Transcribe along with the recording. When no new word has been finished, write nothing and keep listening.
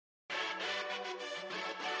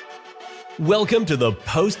Welcome to the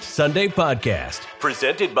Post Sunday Podcast,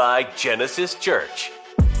 presented by Genesis Church.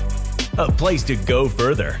 A place to go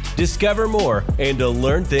further, discover more, and to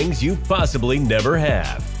learn things you possibly never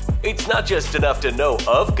have. It's not just enough to know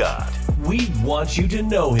of God. We want you to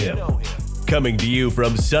know Him. Coming to you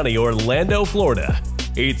from sunny Orlando, Florida,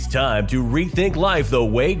 it's time to rethink life the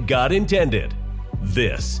way God intended.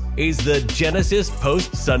 This is the Genesis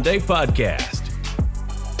Post Sunday Podcast.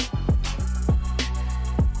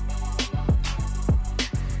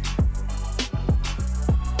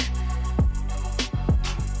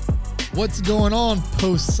 What's going on,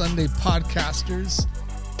 post-Sunday podcasters?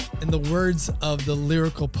 In the words of the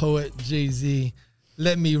lyrical poet Jay-Z,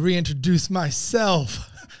 let me reintroduce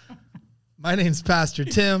myself. My name's Pastor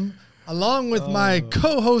Tim, along with my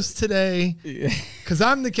co-host today, because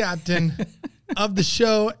I'm the captain of the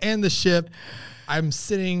show and the ship. I'm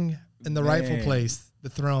sitting in the rightful place, the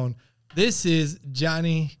throne. This is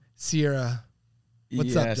Johnny Sierra.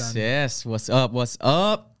 What's up, Johnny? Yes, what's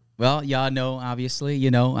up? Well, y'all know, obviously,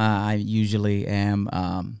 I usually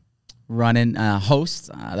am running the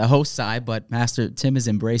host side, but Master Tim is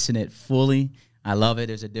embracing it fully. I love it.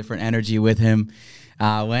 There's a different energy with him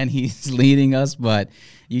when he's leading us, but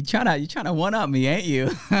you trying to one-up me, ain't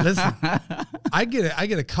you? Listen, I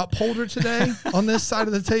get a cup holder today on this side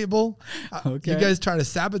of the table. Okay. You guys try to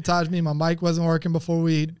sabotage me. My mic wasn't working before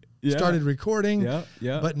we started recording,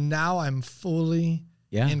 but now I'm fully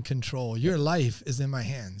in control. Your life is in my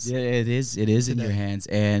hands. Yeah, it is in your hands,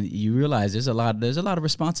 and you realize there's a lot of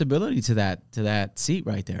responsibility to that seat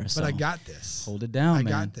right there. So, but I got this. Hold it down, man. I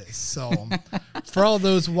got this. So for all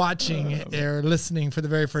those watching or listening for the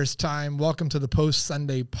very first time, welcome to the Post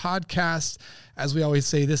Sunday Podcast. As we always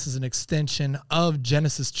say, this is an extension of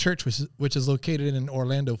Genesis Church, which is located in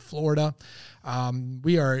Orlando, Florida.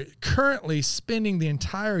 We are currently spending the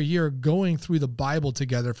entire year going through the Bible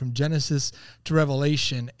together from Genesis to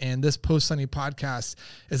Revelation, and this Post Sunday Podcast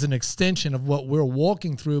is an extension of what we're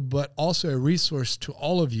walking through, but also a resource to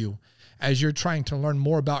all of you as you're trying to learn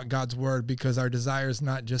more about God's Word, because our desire is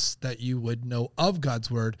not just that you would know of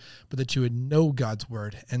God's Word, but that you would know God's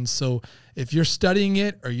Word. And so if you're studying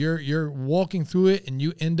it or you're walking through it and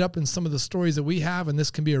you end up in some of the stories that we have, and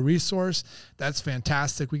this can be a resource, that's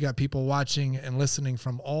fantastic. We got people watching and listening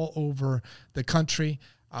from all over the country.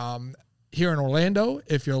 Here in Orlando,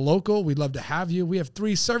 if you're local, we'd love to have you. We have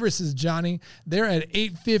 3 services, Johnny. They're at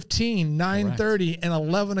 8:15, 9:30, and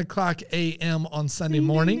 11 o'clock a.m. on Sunday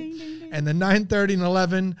morning. Ding, ding, ding, ding. And the 9:30 and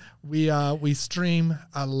 11, we stream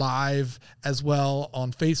live as well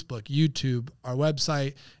on Facebook, YouTube, our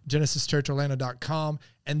website, genesischurchorlando.com.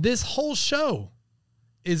 And this whole show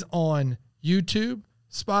is on YouTube,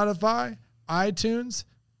 Spotify, iTunes,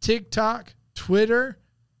 TikTok, Twitter,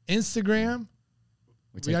 Instagram.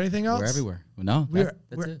 We got anything else? We're everywhere. Well, no, we're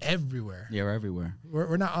everywhere. Yeah, we're everywhere.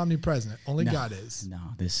 We're not omnipresent. Only God is. No,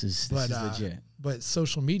 this is legit. But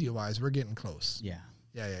social media wise, we're getting close. Yeah.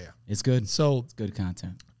 It's good. So it's good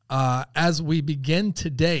content. As we begin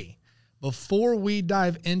today, before we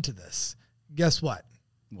dive into this, guess what?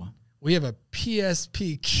 What? We have a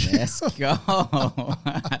PSPQ. Let's go.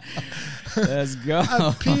 Let's go. A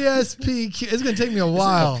PSPQ. It's going to take me a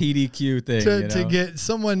while. It's like a PDQ thing. To get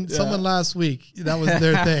someone last week, that was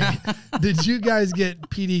their thing. Did you guys get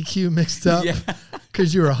PDQ mixed up?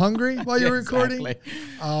 Because you were hungry while you were recording?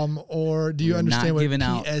 Exactly. Or do you understand what giving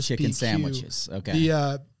PSPQ? Out chicken sandwiches. Okay.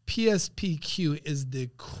 The PSPQ is the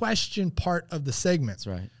question part of the segment. That's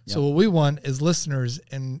right. Yep. So what we want is listeners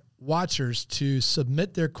and watchers to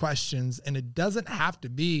submit their questions, and it doesn't have to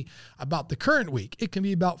be about the current week. It can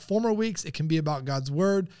be about former weeks. It can be about God's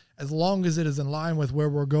Word. As long as it is in line with where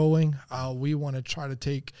we're going, we want to try to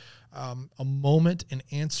take a moment and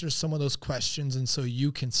answer some of those questions. And so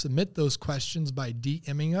you can submit those questions by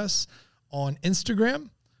DMing us on Instagram.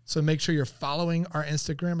 So make sure you're following our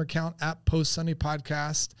Instagram account at Post Sunday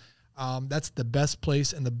Podcast. That's the best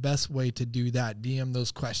place and the best way to do that. DM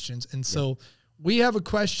those questions. And so we have a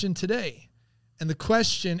question today, and the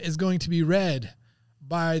question is going to be read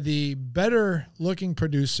by the better-looking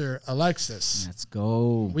producer, Alexis. Let's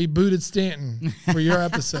go. We booted Stanton for your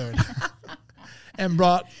episode and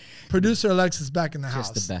brought producer Alexis back in the house.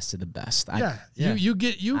 Just the best of the best. You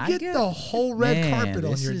get the whole red carpet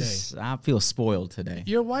on your day. I feel spoiled today.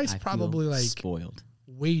 Your wife's probably like spoiled,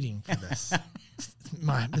 waiting for this.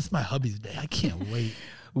 It's my hubby's day. I can't wait.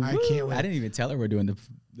 I can't wait. I didn't even tell her we're doing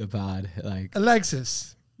the pod. Like,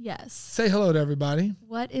 Alexis. Yes. Say hello to everybody.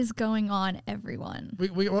 What is going on, everyone?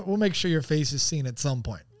 We'll make sure your face is seen at some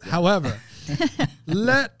point. However,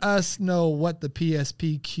 let us know what the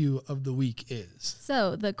PSPQ of the week is.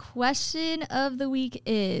 So the question of the week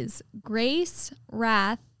is grace,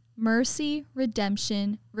 wrath, mercy,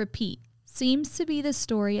 redemption, repeat seems to be the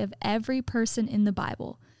story of every person in the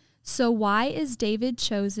Bible. So why is David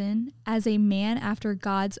chosen as a man after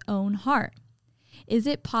God's own heart? Is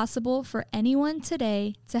it possible for anyone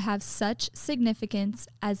today to have such significance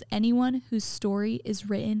as anyone whose story is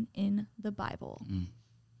written in the Bible?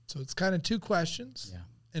 So it's kind of two questions Yeah.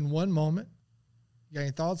 in one moment. You got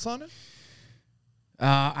any thoughts on it?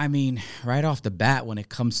 I mean, right off the bat, when it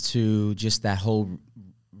comes to just that whole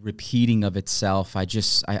repeating of itself, I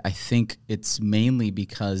think it's mainly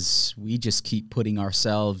because we just keep putting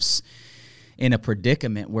ourselves in a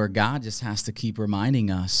predicament where God just has to keep reminding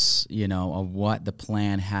us, of what the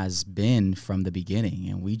plan has been from the beginning,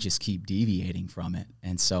 and we just keep deviating from it.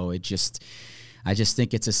 And so I just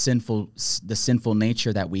think it's the sinful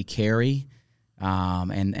nature that we carry.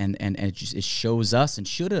 And it shows us and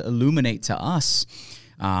should illuminate to us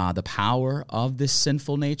the power of this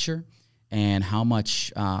sinful nature and how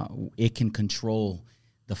much it can control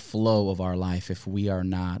the flow of our life if we are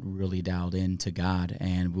not really dialed into God.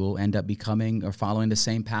 And we'll end up becoming or following the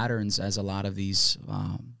same patterns as a lot of these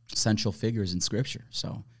central figures in Scripture.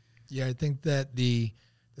 So, yeah, I think that the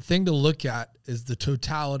thing to look at is the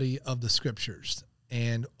totality of the Scriptures.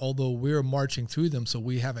 And although we're marching through them, so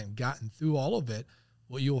we haven't gotten through all of it,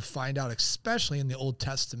 what you will find out, especially in the Old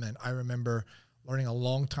Testament, I remember learning a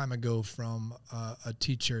long time ago from a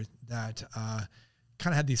teacher that kind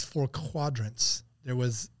of had these 4 quadrants. There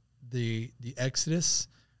was the Exodus,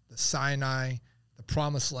 the Sinai, the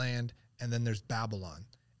Promised Land, and then there's Babylon.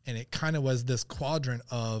 And it kind of was this quadrant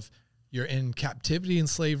of you're in captivity and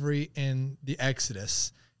slavery in the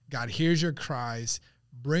Exodus. God hears your cries,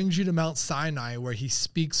 brings you to Mount Sinai where he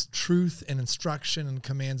speaks truth and instruction and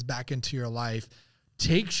commands back into your life,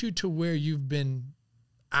 takes you to where you've been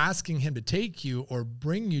asking him to take you or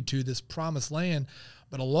bring you to this promised land.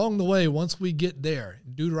 But along the way, once we get there,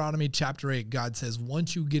 Deuteronomy chapter 8, God says,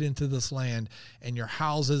 once you get into this land and your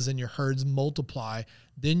houses and your herds multiply,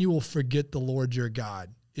 then you will forget the Lord your God.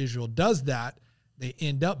 Israel does that. They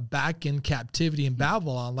end up back in captivity in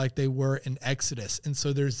Babylon like they were in Exodus. And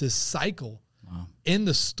so there's this cycle in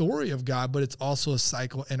the story of God, but it's also a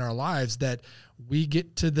cycle in our lives that we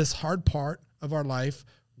get to this hard part of our life.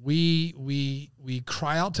 We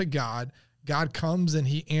cry out to God. God comes and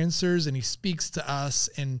he answers and he speaks to us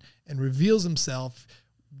and reveals himself.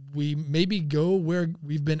 We maybe go where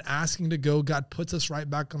we've been asking to go. God puts us right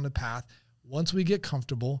back on the path. Once we get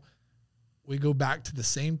comfortable, we go back to the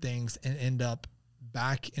same things and end up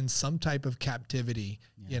back in some type of captivity,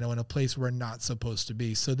 in a place we're not supposed to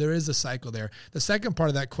be. So there is a cycle there. The second part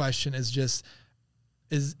of that question is just,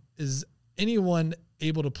 is anyone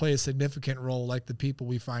able to play a significant role like the people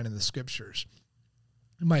we find in the Scriptures?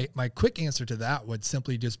 My quick answer to that would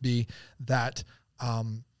simply just be that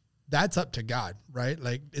that's up to God, right?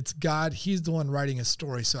 Like it's God, he's the one writing a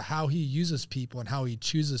story. So how he uses people and how he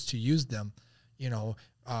chooses to use them,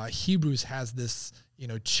 Hebrews has this,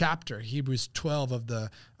 chapter, Hebrews 12 of the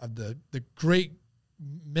great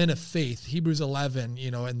men of faith, Hebrews 11,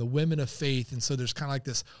 and the women of faith. And so there's kind of like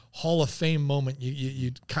this Hall of Fame moment,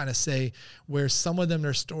 you kind of say, where some of them,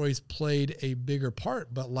 their stories played a bigger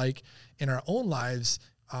part. But like in our own lives,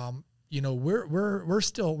 we're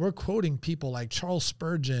quoting people like Charles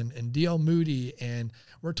Spurgeon and D.L. Moody, and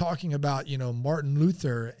we're talking about, Martin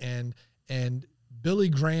Luther and Billy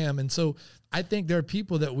Graham. And so I think there are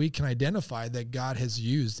people that we can identify that God has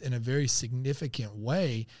used in a very significant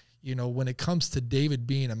way. When it comes to David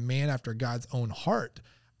being a man after God's own heart,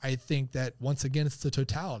 I think that once again, it's the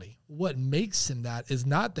totality. What makes him that is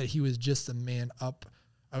not that he was just a man up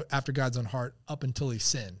after God's own heart up until he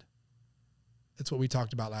sinned. That's what we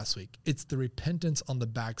talked about last week. It's the repentance on the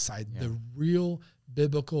backside, the real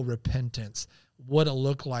biblical repentance, what it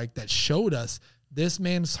looked like that showed us this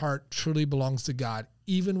man's heart truly belongs to God,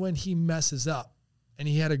 even when he messes up and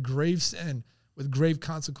he had a grave sin with grave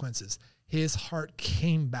consequences. His heart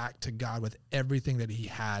came back to God with everything that he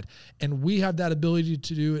had. And we have that ability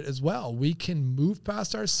to do it as well. We can move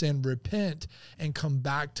past our sin, repent, and come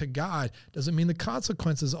back to God. Doesn't mean the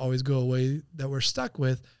consequences always go away that we're stuck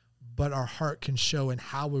with, but our heart can show in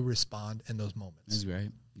how we respond in those moments. That's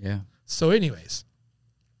great. Yeah. So anyways,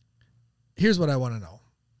 here's what I want to know.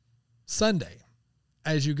 Sunday,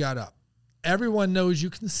 as you got up, everyone knows you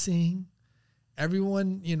can sing.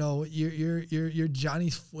 Everyone, you're Johnny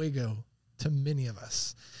Fuego to many of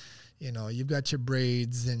us. You've got your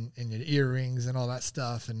braids and your earrings and all that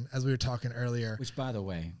stuff. And as we were talking earlier, which, by the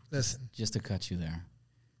way, listen, just to cut you there,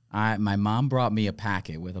 my mom brought me a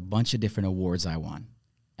packet with a bunch of different awards I won.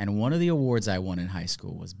 And one of the awards I won in high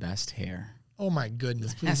school was best hair. Oh my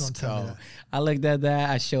goodness! Please Let's don't tell me go. that. I looked at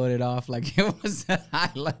that. I showed it off like it was a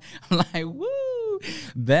highlight. I'm like, woo!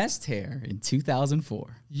 Best hair in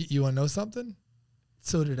 2004. You want to know something?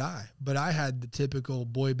 So did I. But I had the typical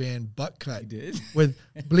boy band butt cut. You did? With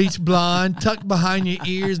bleach blonde tucked behind your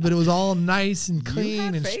ears, but it was all nice and You clean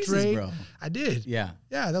had and phases, straight. bro. I did. Yeah.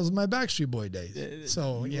 Yeah, that was my Backstreet Boy days.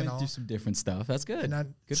 So, you went through some different stuff. That's good.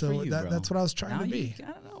 Good so for you, bro. that's what I was trying Now to be.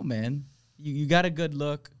 I don't know, man. You got a good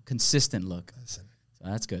look, consistent look. Listen. So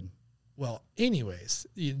that's good. Well, anyways,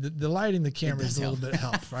 the lighting, the camera is a little bit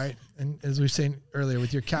help, right? And as we were saying earlier,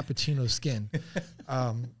 with your cappuccino skin,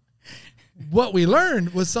 what we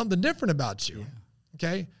learned was something different about you. Yeah.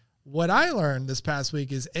 Okay. What I learned this past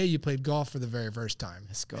week is you played golf for the very first time.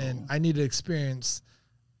 Let's go. And I need to experience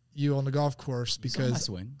you on the golf course because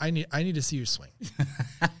I need to see your swing.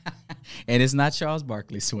 And it's not Charles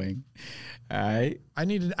Barkley's swing. All right. I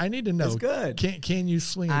need to know. That's good. Can you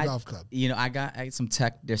swing a golf club?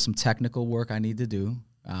 There's some technical work I need to do.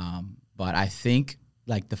 But I think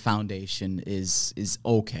like the foundation is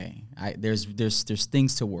okay. There's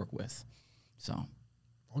things to work with. So,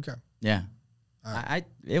 okay. Yeah. Right.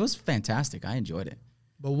 It was fantastic. I enjoyed it.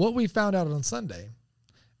 But what we found out on Sunday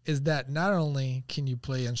is that not only can you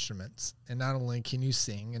play instruments and not only can you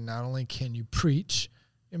sing and not only can you preach,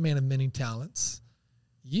 you're a man of many talents,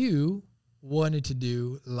 you wanted to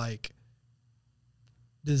do like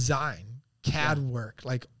design, CAD work,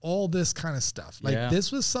 like all this kind of stuff. Like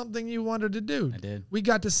this was something you wanted to do. I did. We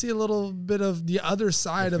got to see a little bit of the other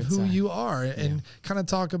side of who you are and kind of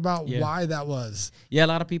talk about why that was. Yeah, a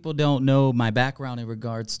lot of people don't know my background in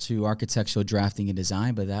regards to architectural drafting and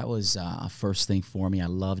design, but that was a first thing for me. I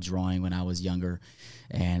loved drawing when I was younger,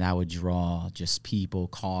 and I would draw just people,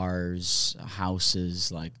 cars,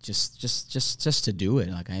 houses, like just to do it.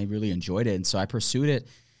 Like I really enjoyed it, and so I pursued it.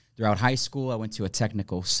 Throughout high school, I went to a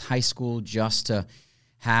technical high school just to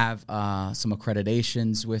have some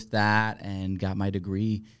accreditations with that, and got my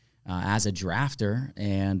degree as a drafter,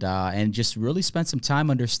 and just really spent some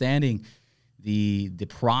time understanding the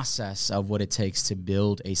process of what it takes to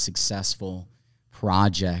build a successful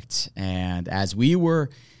project. And as we were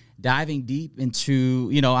diving deep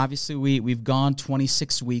into, obviously we've gone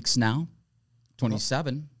 26 weeks now,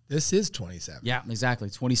 27. This is 27. Yeah,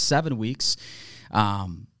 exactly, 27 weeks.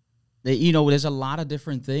 There's a lot of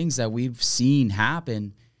different things that we've seen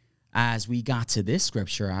happen as we got to this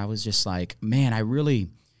scripture. I was just like, man, I really,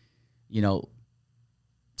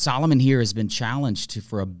 Solomon here has been challenged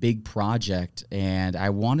for a big project, and I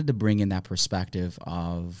wanted to bring in that perspective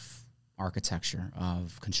of architecture,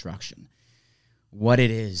 of construction, what it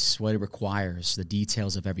is, what it requires, the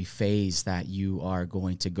details of every phase that you are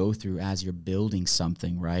going to go through as you're building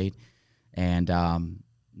something, right? And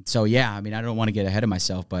so, I don't want to get ahead of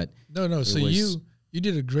myself, but no. So you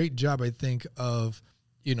did a great job, I think, of,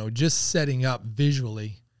 just setting up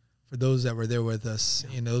visually for those that were there with us,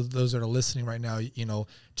 those that are listening right now,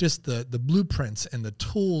 just the blueprints and the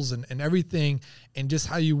tools and everything, and just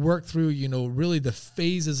how you work through, really the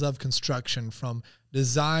phases of construction, from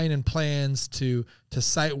design and plans to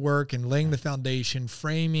site work and laying the foundation,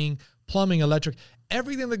 framing, plumbing, electric,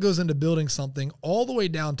 everything that goes into building something, all the way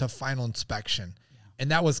down to final inspection. And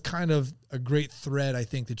that was kind of a great thread, I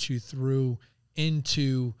think, that you threw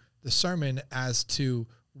into the sermon as to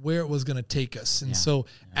where it was going to take us. And so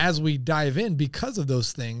as we dive in, because of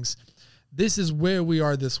those things, this is where we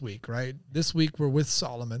are this week, right? This week we're with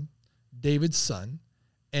Solomon, David's son,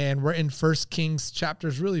 and we're in 1 Kings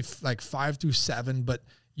chapters, really like 5 through 7, but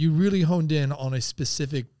you really honed in on a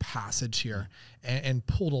specific passage here and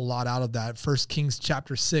pulled a lot out of that. 1 Kings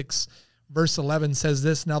chapter 6, verse 11 says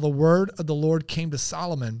this: "Now the word of the Lord came to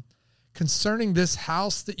Solomon concerning this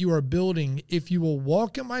house that you are building. If you will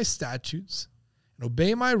walk in my statutes and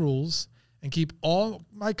obey my rules and keep all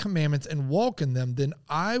my commandments and walk in them, then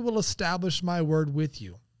I will establish my word with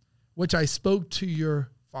you, which I spoke to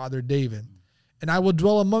your father David. And I will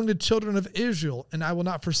dwell among the children of Israel, and I will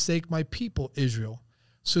not forsake my people Israel."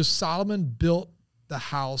 So Solomon built the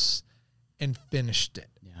house and finished it.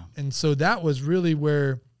 Yeah. And so that was really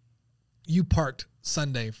where you parked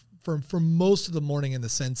Sunday for most of the morning, in the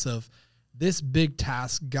sense of this big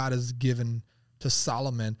task God has given to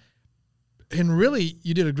Solomon. And really,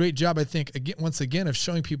 you did a great job, I think, once again, of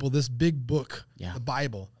showing people this big book, the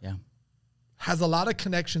Bible, has a lot of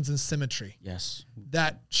connections and symmetry. Yes.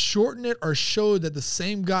 That shorten it or show that the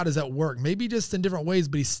same God is at work, maybe just in different ways,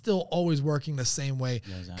 but he's still always working the same way.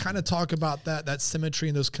 Yeah, exactly. Kind of talk about that symmetry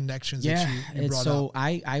and those connections that you brought up.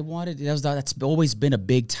 I wanted, that's always been a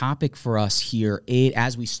big topic for us here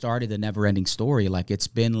as we started the Never Ending Story. Like, it's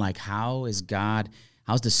been like, how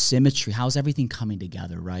How's the symmetry? How's everything coming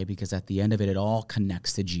together, right? Because at the end of it, it all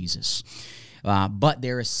connects to Jesus. But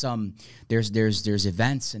there is there's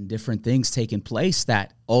events and different things taking place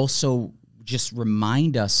that also just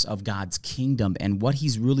remind us of God's kingdom and what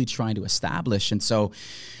he's really trying to establish. And so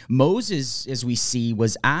Moses, as we see,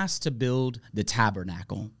 was asked to build the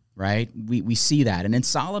tabernacle, right? We see that. And then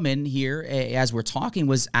Solomon here, as we're talking,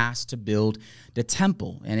 was asked to build the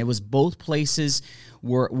temple. And it was both places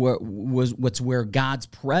where God's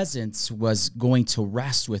presence was going to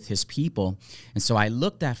rest with his people. And so I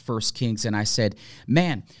looked at 1 Kings and I said,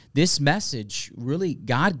 man, this message, really,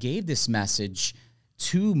 God gave this message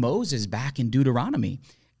to Moses back in Deuteronomy.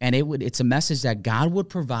 And it's a message that God would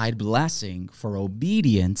provide blessing for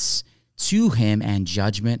obedience to him and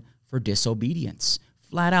judgment for disobedience.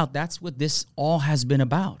 Flat out, that's what this all has been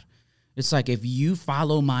about. It's like, if you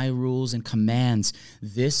follow my rules and commands,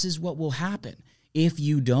 this is what will happen. If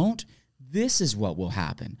you don't, this is what will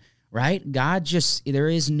happen, right? There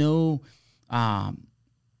is no,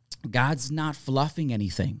 God's not fluffing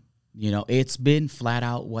anything. It's been flat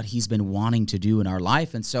out what he's been wanting to do in our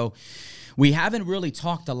life. And so we haven't really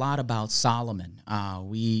talked a lot about Solomon.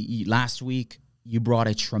 Last week, you brought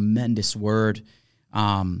a tremendous word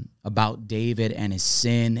about David and his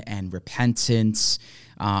sin and repentance.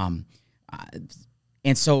 And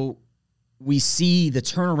so we see the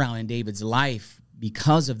turnaround in David's life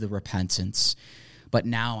because of the repentance. But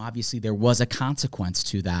now, obviously, there was a consequence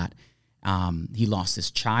to that. He lost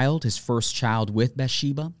his first child with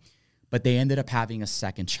Bathsheba, but they ended up having a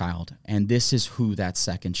second child. And this is who that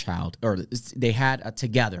second child, or they had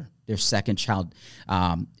together their second child.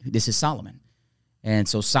 This is Solomon. And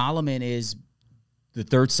so Solomon is the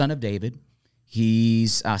third son of David.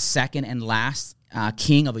 He's second and last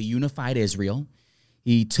king of a unified Israel.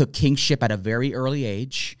 He took kingship at a very early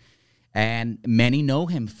age, and many know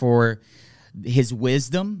him for his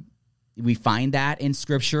wisdom. We find that in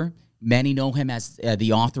Scripture. Many know him as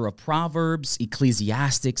the author of Proverbs,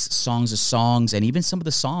 Ecclesiastics, Songs of Songs, and even some of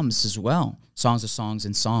the Psalms as well, Songs of Songs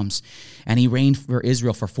and Psalms. And he reigned for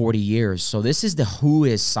Israel for 40 years. So this is who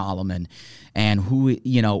is Solomon, and who,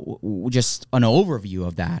 just an overview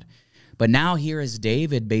of that. But now here is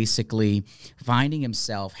David basically finding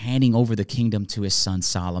himself handing over the kingdom to his son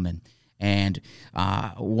Solomon. And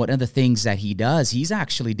one of the things that he does,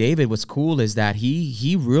 David, what's cool is that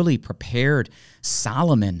he really prepared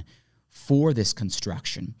Solomon for this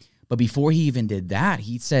construction. But before he even did that,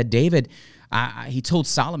 he said, he told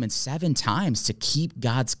Solomon 7 times to keep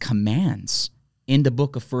God's commands in the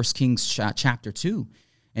book of 1 Kings chapter 2.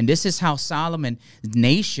 And this is how Solomon's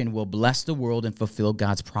nation will bless the world and fulfill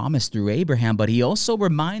God's promise through Abraham. But he also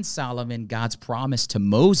reminds Solomon God's promise to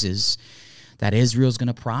Moses that Israel's going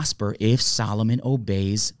to prosper if Solomon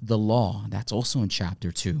obeys the law. That's also in chapter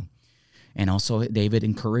 2. And also David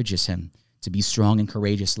encourages him to be strong and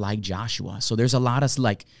courageous like Joshua. So there's a lot of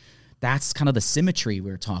that's kind of the symmetry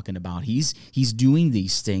we're talking about. He's doing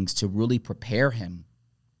these things to really prepare him.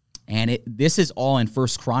 And this is all in 1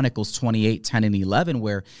 Chronicles 28, 10 and 11,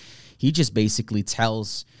 where he just basically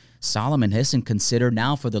tells Solomon, listen, consider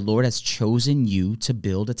now, for the Lord has chosen you to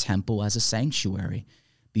build a temple as a sanctuary.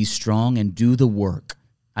 Be strong and do the work.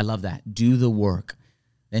 I love that. Do the work.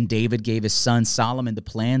 Then David gave his son Solomon the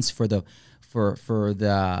plans for the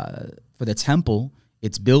temple,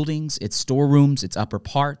 its buildings, its storerooms, its upper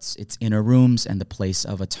parts, its inner rooms, and the place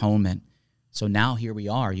of atonement. So now here we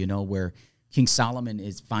are, where King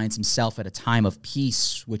Solomon finds himself at a time of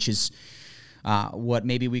peace, which is what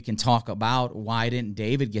maybe we can talk about. Why didn't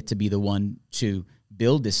David get to be the one to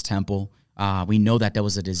build this temple? We know that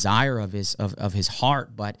was a desire of his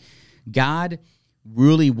heart, but God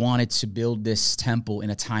really wanted to build this temple in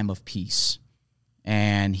a time of peace.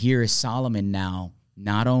 And here is Solomon now,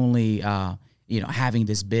 not only having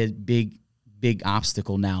this big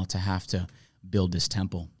obstacle now to have to build this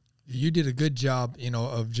temple. You did a good job,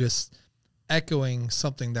 of just echoing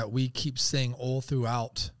something that we keep saying all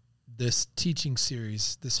throughout this teaching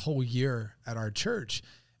series this whole year at our church,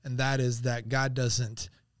 and that is that God doesn't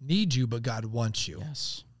need you, but God wants you.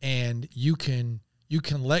 Yes. And you can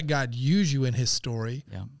let God use you in his story,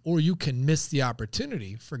 or you can miss the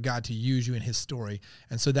opportunity for God to use you in his story.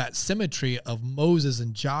 And so that symmetry of Moses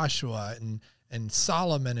and Joshua and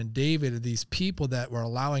Solomon and David, these people that were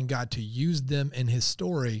allowing God to use them in his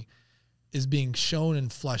story, is being shown and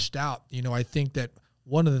fleshed out. I think that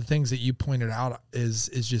one of the things that you pointed out is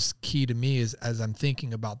just key to me is as I'm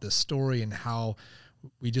thinking about this story and how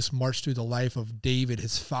we just marched through the life of David,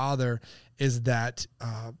 his father, is that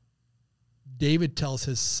David tells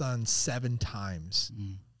his son 7 times,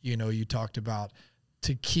 you talked about,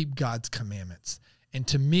 to keep God's commandments. And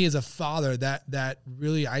to me as a father, that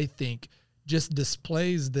really, I think, just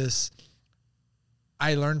displays this,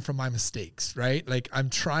 I learned from my mistakes, right? Like, I'm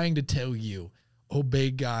trying to tell you,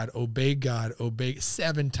 obey God, obey God, obey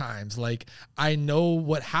 7 times. Like, I know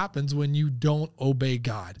what happens when you don't obey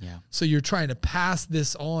God. Yeah. So you're trying to pass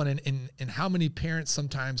this on. And how many parents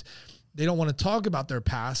sometimes, they don't want to talk about their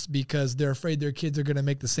past because they're afraid their kids are going to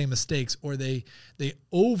make the same mistakes, or they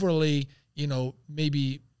overly,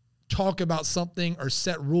 maybe talk about something or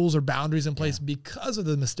set rules or boundaries in place because of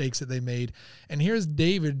the mistakes that they made. And here's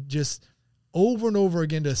David just over and over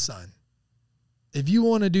again to his son. If you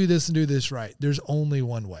want to do this and do this right, there's only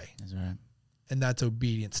one way. That's right. And that's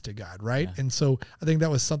obedience to God, right? Yeah. And so I think that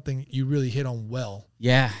was something you really hit on well.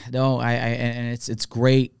 Yeah, no, and it's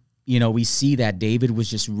great. We see that David was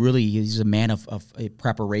just really, he's a man of a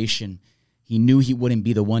preparation. He knew he wouldn't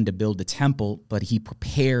be the one to build the temple, but he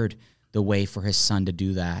prepared the way for his son to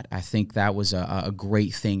do that. I think that was a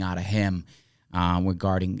great thing out of him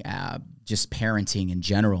regarding just parenting in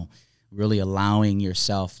general, really allowing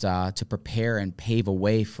yourself to prepare and pave a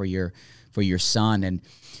way for your son. And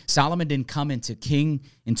Solomon didn't come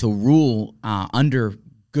into rule under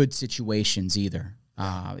good situations either.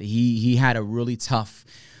 He had a really tough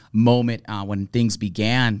moment when things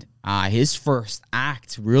began. His first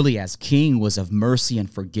act really as king was of mercy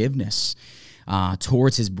and forgiveness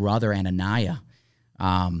towards his brother Ananiah.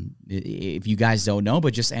 If you guys don't know,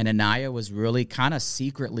 but just Ananiah was really kind of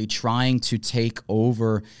secretly trying to take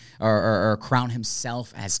over or crown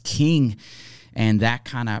himself as king. And that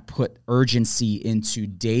kind of put urgency into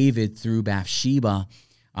David through Bathsheba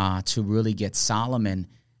to really get Solomon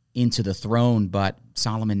into the throne. But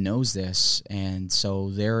Solomon knows this. And so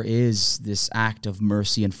there is this act of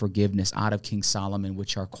mercy and forgiveness out of King Solomon,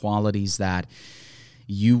 which are qualities that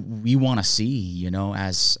we want to see,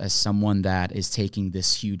 as someone that is taking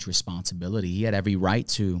this huge responsibility. He had every right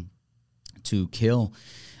to kill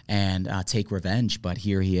and take revenge, but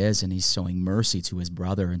here he is, and he's showing mercy to his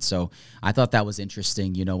brother. And so I thought that was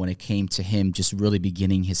interesting, when it came to him just really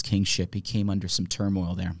beginning his kingship. He came under some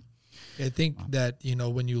turmoil there. I think that,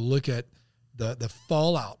 when you look at the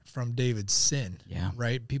fallout from David's sin,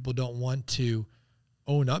 right? People don't want to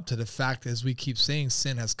own up to the fact, as we keep saying,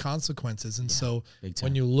 sin has consequences. And so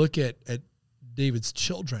when you look at David's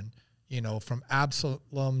children, from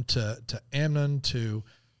Absalom to Amnon to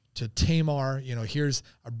Tamar, here's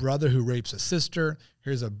a brother who rapes a sister.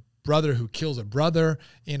 Here's a brother who kills a brother.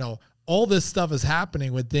 All this stuff is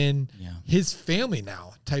happening within his family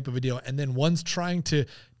now, type of a deal. And then one's trying to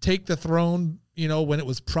take the throne, when it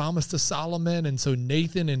was promised to Solomon. And so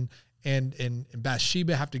Nathan and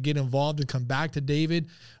Bathsheba have to get involved and come back to David.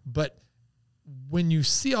 But when you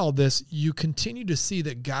see all this, you continue to see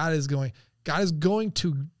that God is going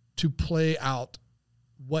to play out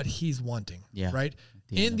what he's wanting, right?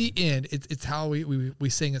 In the end, it's how we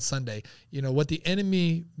sing it Sunday. What the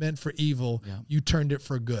enemy meant for evil, you turned it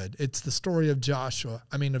for good. It's the story of Joseph.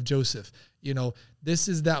 This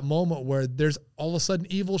is that moment where there's all of a sudden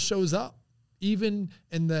evil shows up, even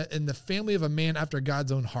in the family of a man after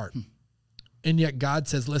God's own heart. And yet God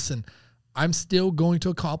says, listen, I'm still going to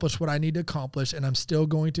accomplish what I need to accomplish, and I'm still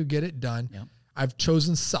going to get it done. I've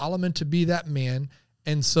chosen Solomon to be that man.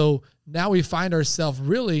 And so now we find ourselves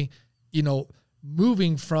really,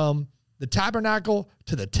 moving from the tabernacle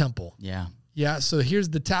to the temple. So here's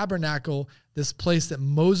the tabernacle, this place that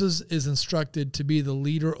Moses is instructed to be the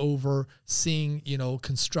leader over, seeing,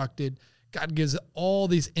 constructed. God gives all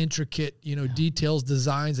these intricate, details,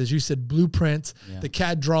 designs, as you said, blueprints, the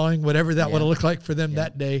CAD drawing, whatever that would have looked like for them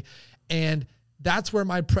that day. And that's where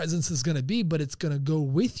my presence is going to be, but it's going to go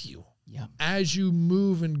with you. As you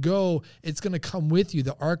move and go, it's going to come with you,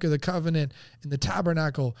 the Ark of the Covenant and the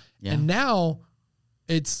tabernacle. And now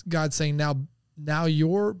it's God saying, now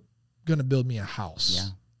you're going to build me a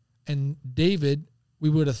house. And David, we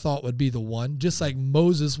would have thought would be the one, just like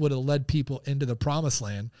Moses would have led people into the promised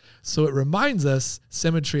land. So it reminds us,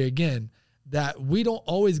 symmetry again, that we don't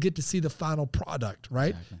always get to see the final product, right?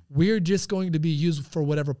 Exactly. We're just going to be used for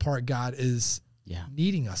whatever part God is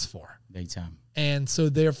needing us for. Big time. And so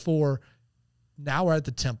therefore, now we're at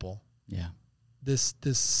the temple. This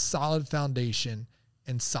solid foundation,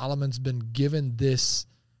 and Solomon's been given this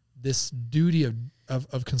duty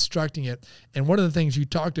of constructing it. And one of the things you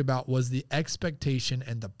talked about was the expectation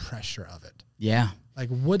and the pressure of it. Like,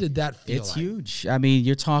 what did that feel like? It's huge. I mean,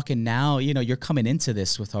 you're talking now, you're coming into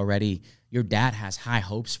this with already, your dad has high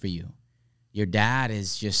hopes for you. Your dad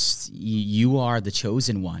is just, you are the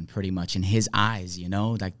chosen one pretty much in his eyes,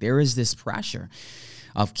 like there is this pressure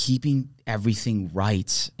of keeping everything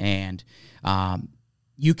right. And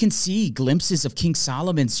you can see glimpses of King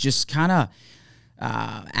Solomon's just kind of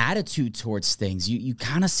attitude towards things. You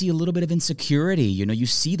kind of see a little bit of insecurity. You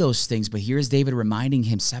see those things, but here's David reminding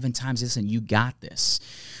him 7 times, listen, you got this,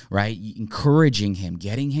 right? Encouraging him,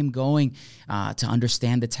 getting him going to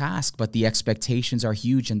understand the task, but the expectations are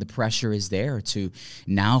huge and the pressure is there to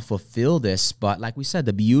now fulfill this. But like we said,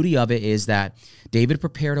 the beauty of it is that David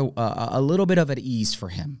prepared a little bit of at ease for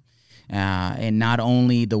him. And not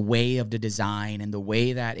only the way of the design and the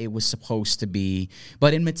way that it was supposed to be,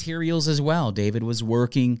 but in materials as well. David was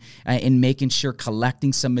working in making sure,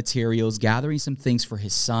 collecting some materials, gathering some things for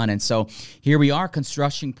his son. And so here we are,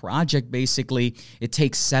 construction project. Basically, it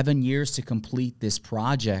takes 7 years to complete this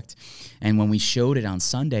project. And when we showed it on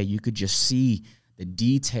Sunday, you could just see the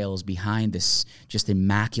details behind this just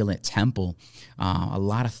immaculate temple. A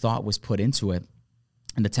lot of thought was put into it.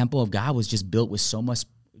 And the temple of God was just built with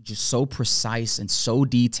just so precise and so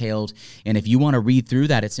detailed. And if you want to read through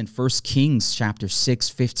that, it's in 1 Kings chapter 6,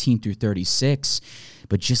 15 through 36,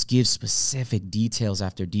 but just gives specific details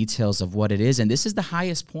after details of what it is. And this is the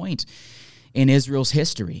highest point in Israel's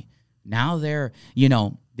history. Now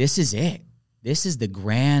this is it. This is the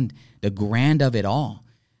grand of it all.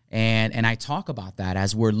 And I talk about that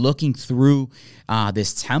as we're looking through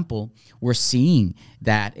this temple. We're seeing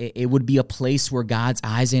that it would be a place where God's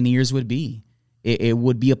eyes and ears would be. It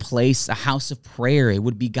would be a place, a house of prayer. It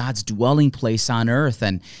would be God's dwelling place on earth,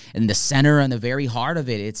 and in the center and the very heart of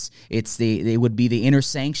it, it would be the inner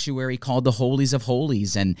sanctuary called the Holies of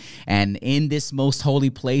Holies, and in this most holy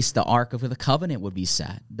place, the Ark of the Covenant would be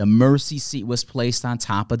set. The mercy seat was placed on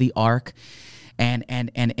top of the Ark, and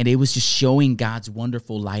it was just showing God's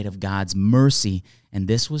wonderful light of God's mercy. And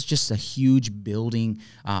this was just a huge building,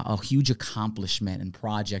 a huge accomplishment and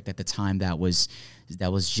project at the time that was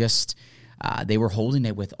just. They were holding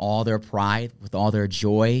it with all their pride, with all their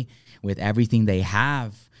joy, with everything they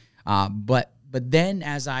have. But then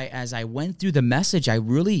as I went through the message, I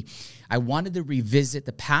wanted to revisit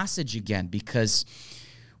the passage again, because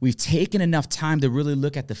we've taken enough time to really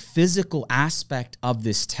look at the physical aspect of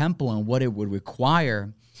this temple and what it would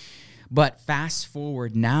require. But fast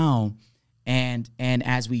forward now, and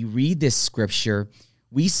as we read this scripture,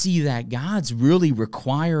 we see that God's really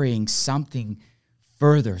requiring something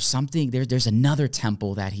further, there's another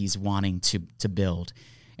temple that he's wanting to build.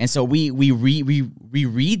 And so we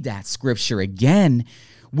reread that scripture again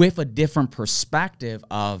with a different perspective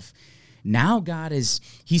of now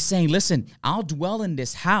he's saying, listen, I'll dwell in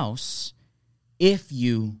this house if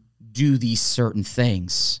you do these certain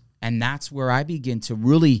things. And that's where I begin to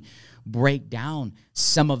really break down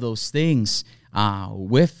some of those things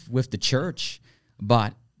with the church.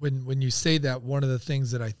 But when you say that, one of the things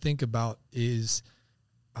that I think about is,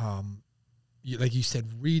 like you said,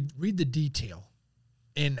 read the detail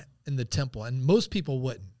in the temple, and most people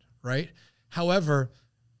wouldn't, right? However,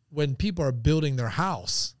 when people are building their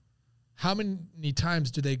house, how many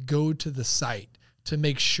times do they go to the site to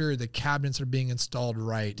make sure the cabinets are being installed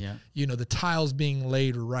right? Yeah. The tiles being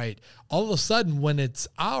laid right. All of a sudden, when it's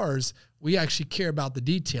ours, we actually care about the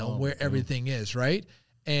detail where everything is, right?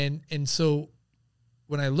 And so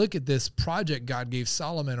when I look at this project God gave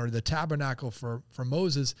Solomon, or the tabernacle for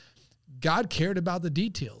Moses, God cared about the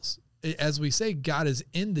details. As we say, God is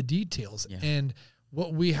in the details. Yeah. And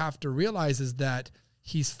what we have to realize is that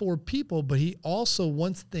he's for people, but he also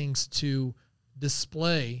wants things to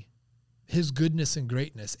display his goodness and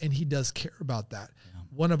greatness, and he does care about that. Yeah.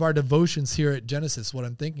 One of our devotions here at Genesis, what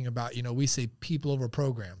I'm thinking about, we say people over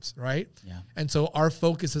programs, right? Yeah. And so our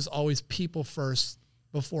focus is always people first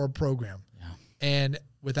before a program. Yeah. And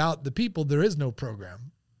without the people, there is no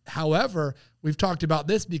program. However, we've talked about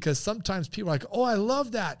this because sometimes people are like, oh, I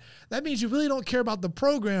love that. That means you really don't care about the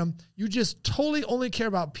program. You just totally only care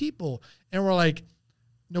about people. And we're like,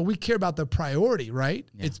 no, we care about the priority, right?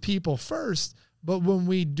 Yeah. It's people first. But when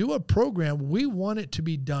we do a program, we want it to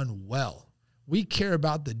be done well. We care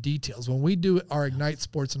about the details. When we do our Ignite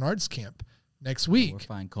Sports and Arts Camp next week, we're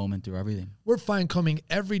fine-combing through everything. We're fine-combing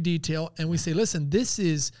every detail. And we say, listen, this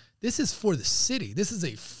is for the city. This is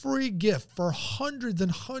a free gift for hundreds and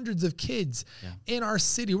hundreds of kids in our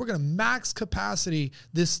city. We're going to max capacity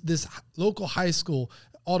this local high school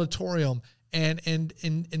auditorium. And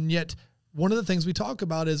yet one of the things we talk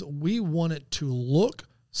about is we want it to look,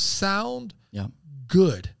 sound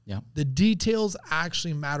good. Yeah. The details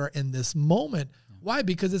actually matter in this moment. Yeah. Why?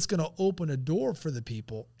 Because it's going to open a door for the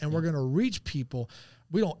people, and we're going to reach people.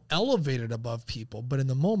 We don't elevate it above people, but in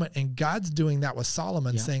the moment, and God's doing that with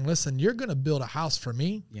Solomon, saying, listen, you're going to build a house for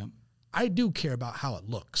me. Yeah. I do care about how it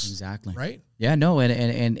looks. Exactly. Right? Yeah, no, and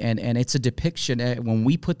it's a depiction. When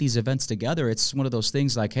we put these events together, it's one of those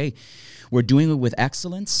things like, hey, we're doing it with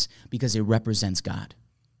excellence because it represents God.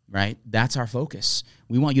 right? That's our focus.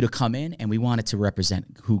 We want you to come in, and we want it to represent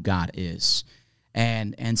who God is.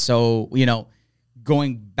 And so,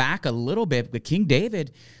 going back a little bit, with King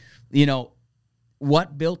David,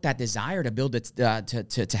 what built that desire to build it,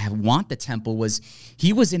 to want the temple was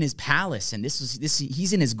he was in his palace, and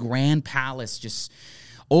he's in his grand palace, just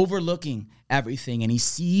overlooking everything, and he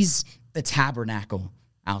sees the tabernacle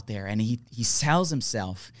out there, and he tells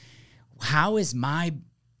himself, how is my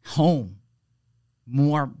home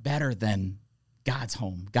more better than God's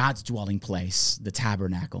home, God's dwelling place, the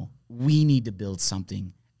tabernacle? We need to build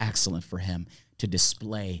something excellent for him to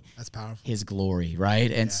display That's powerful. his glory,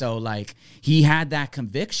 right? And so, he had that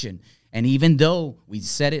conviction. And even though we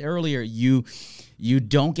said it earlier, you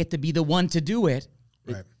don't get to be the one to do it.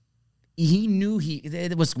 Right. He knew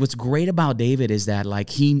what's great about David is that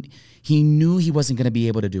he knew he wasn't going to be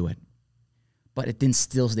able to do it, but it didn't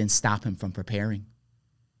stop him from preparing.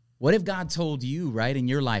 What if God told you, right, in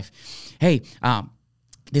your life, hey,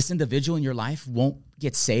 this individual in your life won't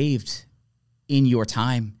get saved in your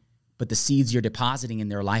time, but the seeds you're depositing in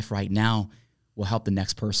their life right now will help the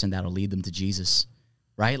next person that'll lead them to Jesus,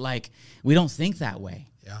 right? We don't think that way.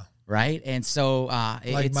 Yeah. Right? And so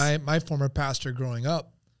my former pastor growing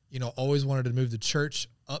up, always wanted to move the church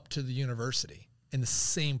up to the university in the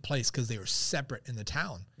same place because they were separate in the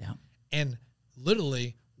town. Yeah. And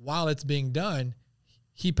literally, while it's being done,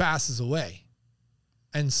 he passes away.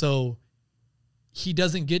 And so he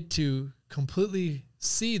doesn't get to completely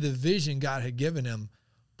see the vision God had given him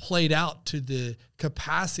played out to the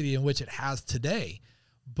capacity in which it has today,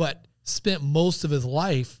 but spent most of his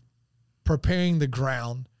life preparing the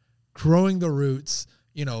ground, growing the roots,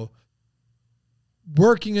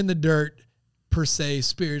 working in the dirt, per se,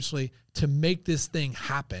 spiritually, to make this thing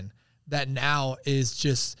happen that now is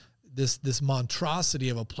just this monstrosity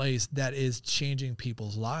of a place that is changing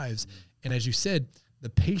people's lives. And as you said, the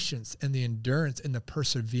patience and the endurance and the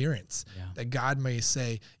perseverance that God may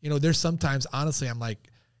say, there's sometimes, honestly, I'm like,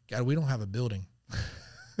 God, we don't have a building,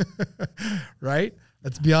 right?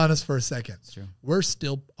 Let's be honest for a second. We're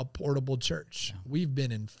still a portable church. Yeah. We've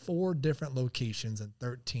been in 4 different locations in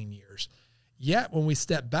 13 years. Yet when we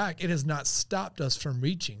step back, it has not stopped us from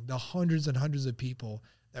reaching the hundreds and hundreds of people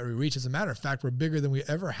that we reach. As a matter of fact, we're bigger than we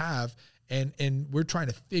ever have, and we're trying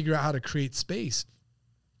to figure out how to create space.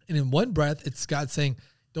 And in one breath, it's God saying,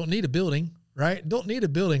 don't need a building, right? Don't need a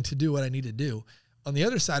building to do what I need to do. On the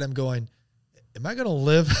other side, I'm going, am I going to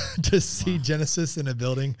live to see Genesis in a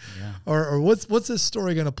building? Yeah. Or what's this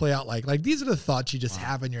story going to play out like? Like, these are the thoughts you just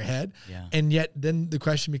have in your head. Yeah. And yet then the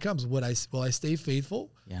question becomes, will I stay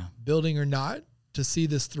faithful, building or not, to see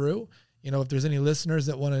this through? If there's any listeners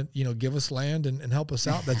that want to, give us land and help us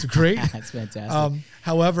out, that's great. That's fantastic.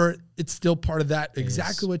 However, it's still part of that.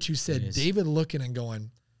 Exactly what you said. David looking and going,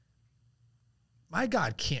 my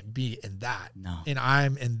God can't be in that. No. And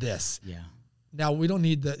I'm in this. Yeah. Now, we don't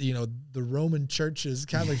need the Roman churches,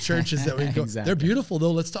 Catholic churches that we go. Exactly. They're beautiful,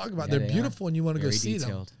 though. Let's talk about. They're beautiful, and you want to go see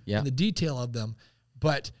them and the detail of them.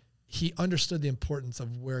 But he understood the importance of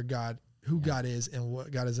who God is and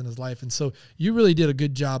what God is in his life. And so you really did a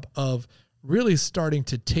good job of really starting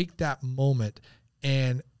to take that moment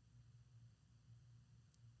and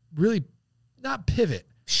really not pivot.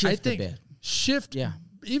 Shift a bit. Shift. Yeah.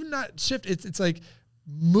 Even not shift. It's like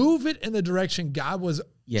move it in the direction God was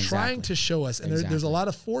trying to show us. And there's a lot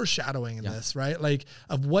of foreshadowing in this, right? Like,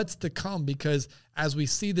 of what's to come, because as we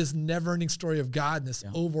see this never-ending story of God and this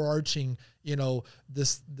overarching,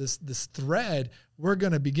 this thread, we're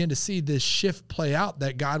going to begin to see this shift play out,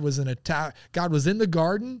 that God was in God was in the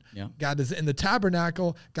garden, God is in the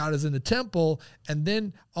tabernacle, God is in the temple, and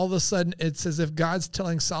then all of a sudden it's as if God's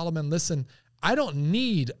telling Solomon, listen, I don't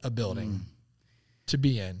need a building to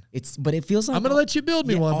be in. But it feels like I'm going to let you build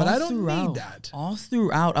me one, but I don't need that. All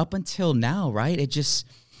throughout up until now, right?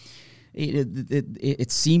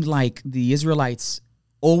 It seemed like the Israelites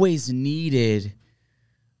always needed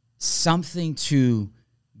something to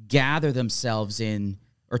gather themselves in,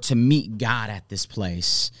 or to meet God at this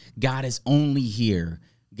place. God is only here.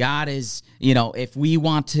 God is, if we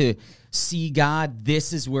want to see God,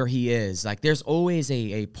 this is where he is. Like, there's always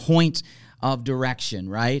a point of direction,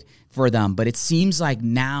 right, for them. But it seems like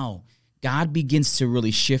now God begins to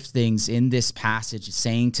really shift things in this passage,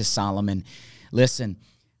 saying to Solomon, listen,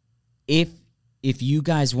 if you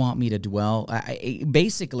guys want me to dwell,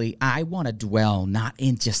 I want to dwell not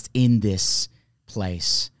just in this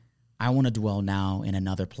place. I want to dwell now in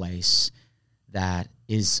another place that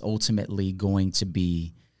is ultimately going to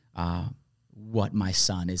be what my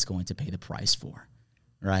son is going to pay the price for,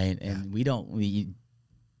 right? And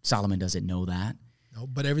Solomon doesn't know that. No,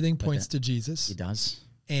 but everything points to Jesus. He does.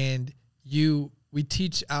 And you we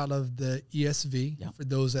teach out of the ESV for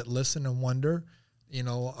those that listen and wonder, even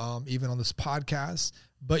on this podcast,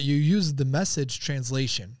 but you use the Message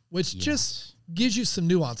translation, which just gives you some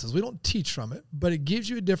nuances. We don't teach from it, but it gives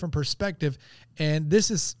you a different perspective. And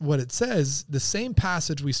this is what it says. The same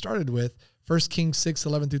passage we started with, 1 Kings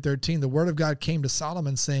 6:11-13, the word of God came to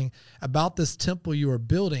Solomon saying, about this temple you are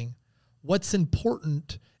building, what's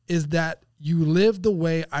important is that you live the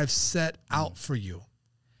way I've set out for you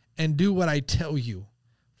and do what I tell you,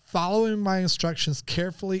 following my instructions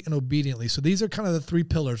carefully and obediently. So these are kind of the three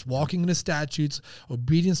pillars: walking in his statutes,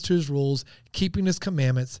 obedience to his rules, keeping his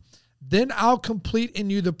commandments. Then I'll complete in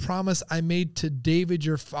you the promise I made to David,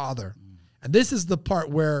 your father. And this is the part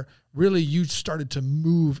where really you started to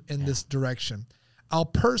move in this direction. I'll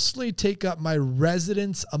personally take up my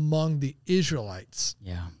residence among the Israelites.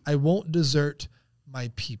 Yeah. I won't desert my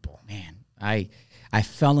people. Man, I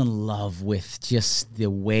fell in love with just the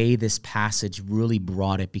way this passage really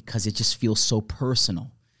brought it, because it just feels so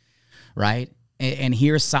personal, right? And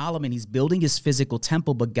here's Solomon, he's building his physical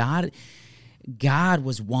temple, but God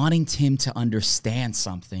was wanting him to understand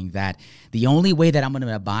something, that the only way that I'm going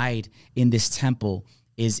to abide in this temple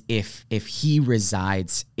is if he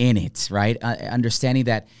resides in it, right? Understanding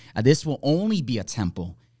that this will only be a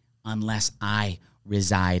temple unless I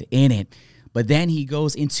reside in it. But then he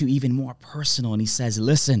goes into even more personal, and he says,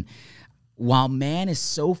 listen, while man is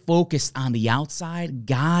so focused on the outside,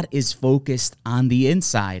 God is focused on the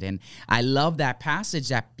inside. And I love that passage,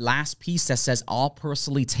 that last piece that says, I'll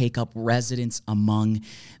personally take up residence among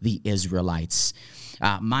the Israelites.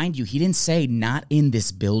 Mind you, he didn't say not in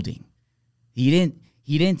this building. He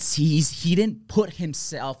didn't put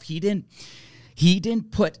himself, he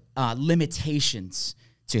didn't put limitations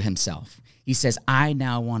to himself. He says, I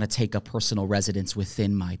now want to take a personal residence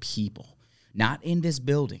within my people, not in this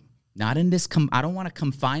building. Not in this, I don't want to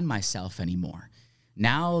confine myself anymore.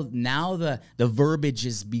 Now the verbiage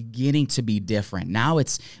is beginning to be different. Now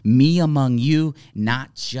it's me among you,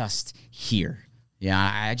 not just here.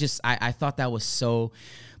 Yeah, I thought that was so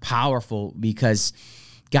powerful, because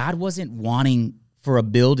God wasn't wanting for a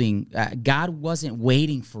building. God wasn't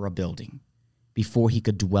waiting for a building before he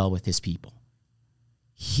could dwell with his people.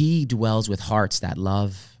 He dwells with hearts that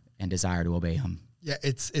love and desire to obey him. Yeah,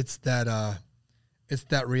 it's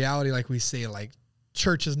that reality, like we say, like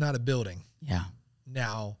church is not a building. Yeah.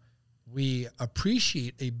 Now, we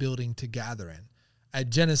appreciate a building to gather in.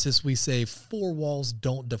 At Genesis, we say 4 walls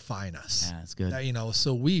don't define us. Yeah, that's good.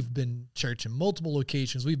 So we've been church in multiple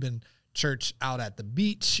locations. We've been church out at the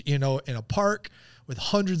beach, in a park with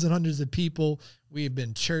hundreds and hundreds of people. We've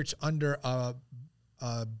been church under a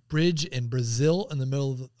bridge in Brazil in the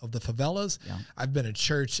middle of the favelas. Yeah. I've been at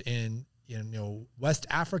church in West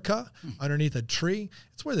Africa underneath a tree.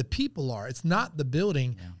 It's where the people are. It's not the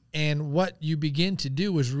building. Yeah. And what you begin to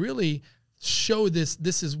do is really show this.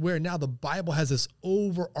 This is where now the Bible has this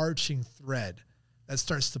overarching thread that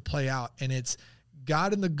starts to play out. And it's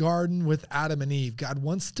God in the garden with Adam and Eve. God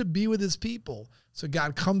wants to be with his people. So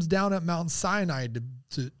God comes down at Mount Sinai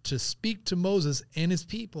to speak to Moses and his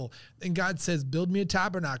people. Then God says, build me a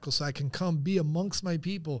tabernacle so I can come be amongst my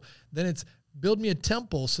people. Then it's build me a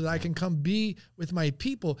temple so that I can come be with my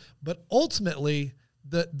people. But ultimately,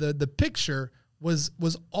 the picture was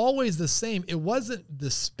always the same. It wasn't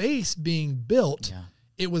the space being built. Yeah.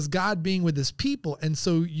 It was God being with his people. And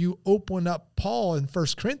so you open up Paul in 1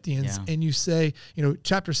 Corinthians and you say,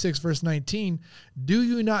 chapter 6, verse 19, do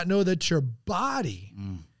you not know that your body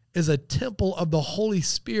is a temple of the Holy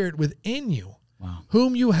Spirit within you,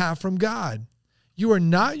 whom you have from God? You are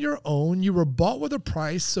not your own. You were bought with a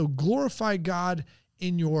price. So glorify God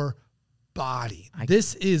in your body.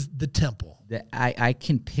 This is the temple. I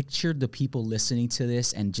can picture the people listening to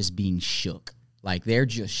this and just being shook. Like they're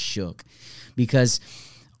just shook, because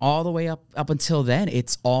all the way up until then,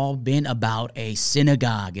 it's all been about a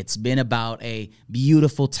synagogue. It's been about a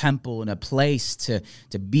beautiful temple and a place to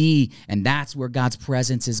be. And that's where God's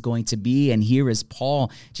presence is going to be. And here is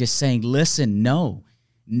Paul just saying, listen, no.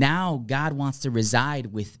 Now God wants to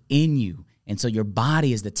reside within you. And so your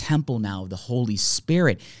body is the temple now of the Holy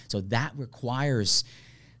Spirit. So that requires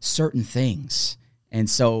certain things. And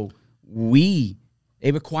so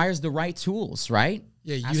it requires the right tools, right?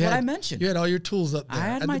 Yeah, that's what I mentioned. You had all your tools up there. I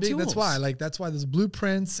had my tools. That's why there's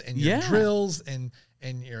blueprints and your drills and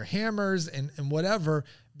your hammers and whatever,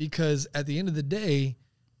 because at the end of the day,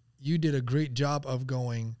 you did a great job of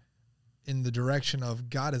going in the direction of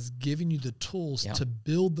God is giving you the tools to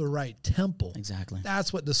build the right temple. Exactly.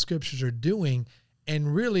 That's what the scriptures are doing.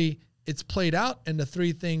 And really, it's played out in the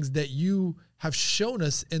 3 things that you have shown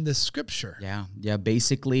us in this scripture. Yeah.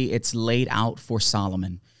 Basically, it's laid out for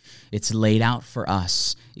Solomon. It's laid out for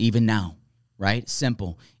us even now, right?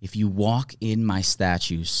 Simple. If you walk in my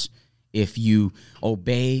statutes, if you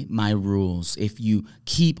obey my rules, if you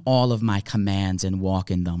keep all of my commands and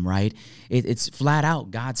walk in them, right? It's flat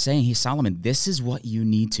out God saying, hey, Solomon, this is what you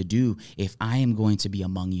need to do if I am going to be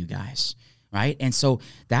among you guys, right? And so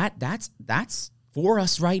that's for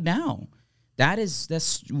us right now.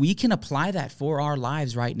 We can apply that for our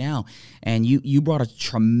lives right now. And you brought a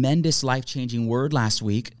tremendous life-changing word last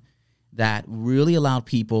week that really allowed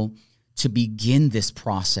people to begin this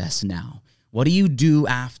process now. What do you do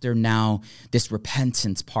after now this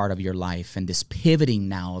repentance part of your life and this pivoting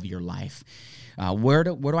now of your life? Where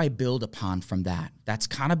do I build upon from that? That's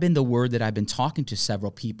kind of been the word that I've been talking to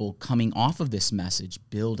several people coming off of this message.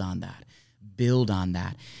 Build on that. Build on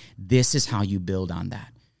that. This is how you build on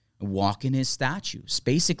that. Walk in his statutes.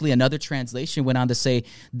 Basically, another translation went on to say,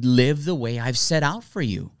 live the way I've set out for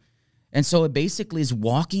you. And so it basically is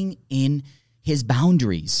walking in his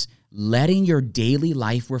boundaries, letting your daily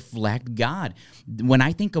life reflect God. When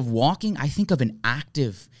I think of walking, I think of an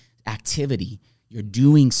active activity. You're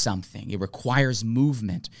doing something. It requires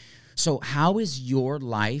movement. So how is your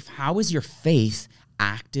life, how is your faith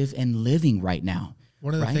active and living right now?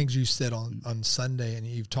 One of the things you said on Sunday and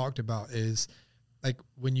you've talked about is like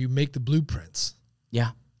when you make the blueprints.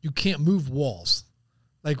 Yeah. You can't move walls.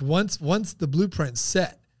 Like once the blueprint's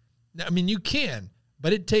set, I mean, you can,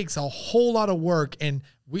 but it takes a whole lot of work. And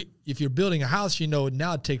if you're building a house,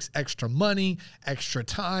 now it takes extra money, extra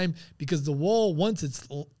time, because the wall, once it's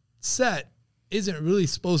set, isn't really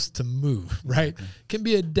supposed to move, right? Exactly. Can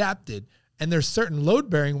be adapted. And there's certain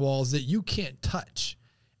load-bearing walls that you can't touch.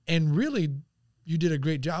 And really, you did a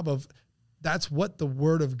great job of, that's what the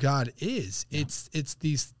Word of God is. Yeah. It's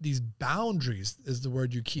these boundaries, is the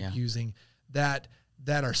word you keep using, that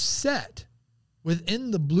are set within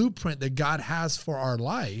the blueprint that God has for our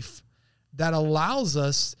life, that allows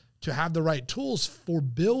us to have the right tools for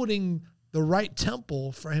building the right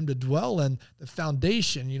temple for him to dwell in, the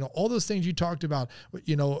foundation, all those things you talked about,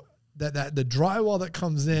 that the drywall that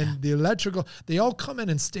comes in, the electrical, they all come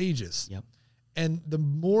in stages. Yep. And the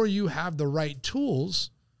more you have the right tools,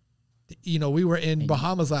 we were in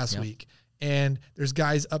Bahamas last week, and there's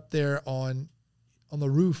guys up there on the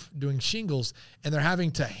roof doing shingles, and they're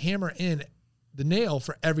having to hammer in the nail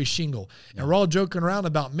for every shingle. And we're all joking around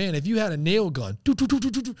about, man, if you had a nail gun,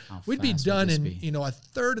 we'd be done in, a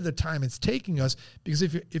third of the time it's taking us, because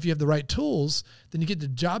if you have the right tools, then you get the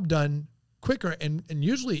job done quicker and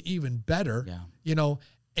usually even better,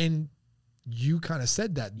 and you kind of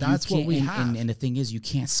said that. That's what we have. And the thing is, you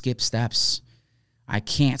can't skip steps. I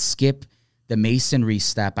can't skip the masonry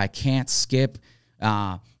step. I can't skip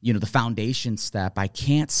the foundation step. I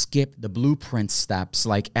can't skip the blueprint steps.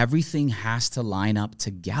 Like, everything has to line up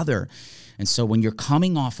together. And so when you're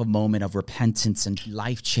coming off a moment of repentance and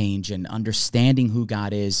life change and understanding who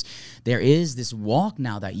God is, there is this walk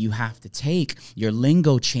now that you have to take. Your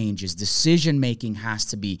lingo changes. Decision-making has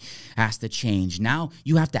to change. Now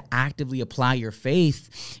you have to actively apply your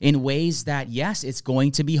faith in ways that, yes, it's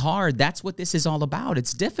going to be hard. That's what this is all about.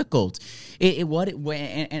 It's difficult.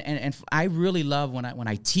 And I really love when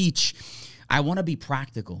I teach, I want to be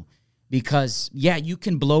practical. Because, you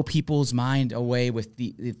can blow people's mind away with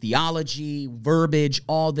the theology, verbiage,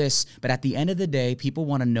 all this. But at the end of the day, people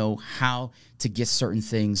want to know how to get certain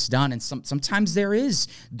things done. And sometimes there is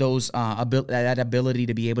that ability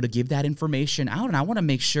to be able to give that information out. And I want to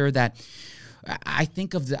make sure that I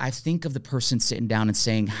think of the person sitting down and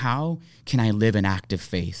saying, how can I live an active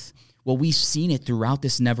faith? Well, we've seen it throughout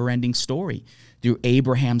this never-ending story. Through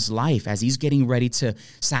Abraham's life as he's getting ready to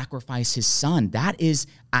sacrifice his son. That is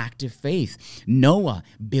active faith. Noah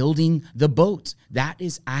building the boat. That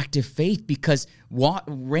is active faith, because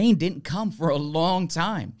rain didn't come for a long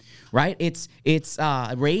time, right? It's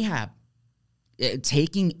Rahab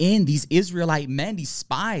taking in these Israelite men, these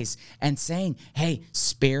spies, and saying, hey,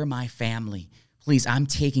 spare my family. Please, I'm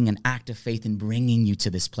taking an act of faith in bringing you to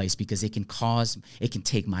this place, because it can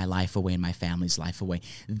take my life away and my family's life away.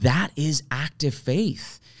 That is active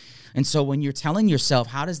faith. And so when you're telling yourself,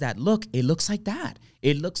 how does that look? It looks like that.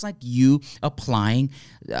 It looks like you applying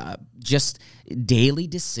just daily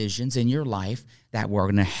decisions in your life that were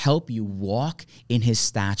going to help you walk in his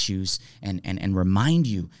statutes and remind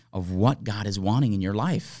you of what God is wanting in your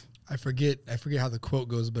life. I forget how the quote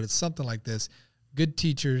goes, but it's something like this. Good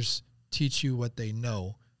teachers teach you what they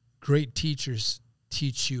know. Great teachers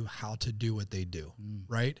teach you how to do what they do,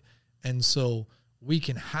 right? And so we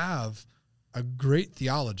can have a great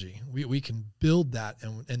theology. We can build that,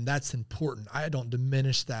 and that's important. I don't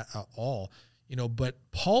diminish that at all, but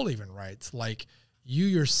Paul even writes, like, you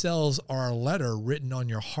yourselves are a letter written on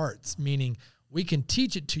your hearts, meaning we can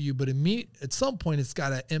teach it to you, but at some point it's got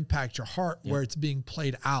to impact your heart where it's being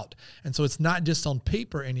played out. And so it's not just on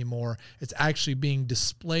paper anymore. It's actually being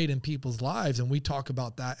displayed in people's lives. And we talk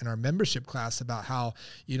about that in our membership class about how,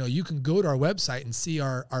 you can go to our website and see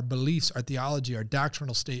our beliefs, our theology, our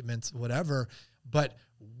doctrinal statements, whatever. But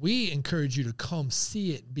we encourage you to come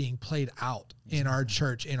see it being played out in our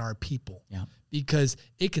church, in our people. Yeah. Because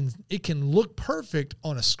it can look perfect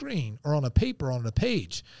on a screen or on a paper, on a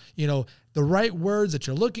page, the right words that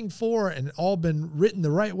you're looking for and all been written the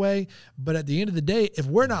right way. But at the end of the day, if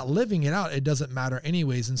we're not living it out, it doesn't matter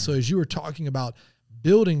anyways. And so as you were talking about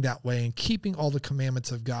building that way and keeping all the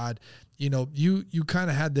commandments of God, you kind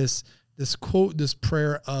of had this quote, this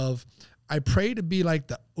prayer of, I pray to be like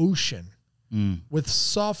the ocean with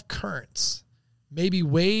soft currents, maybe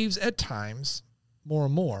waves at times, more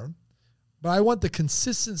and more. But I want the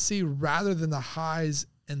consistency rather than the highs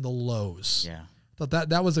and the lows. Yeah. I thought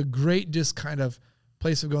that was a great just kind of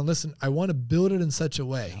place of going, listen, I want to build it in such a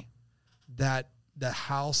way that the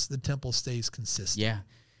house, the temple stays consistent. Yeah.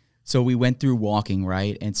 So we went through walking,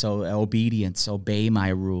 right? And so obedience, obey my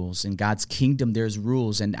rules. In God's kingdom, there's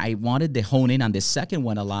rules. And I wanted to hone in on this second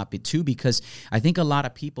one a lot too, because I think a lot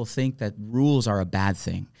of people think that rules are a bad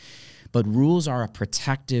thing. But rules are a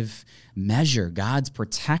protective measure. God's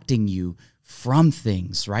protecting you from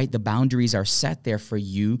things, right? The boundaries are set there for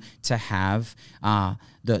you to have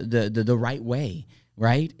the right way,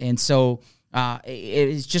 right? And so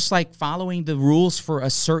it's just like following the rules for a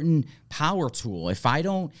certain power tool. If I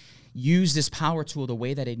don't use this power tool the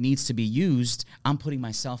way that it needs to be used, I'm putting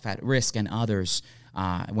myself at risk and others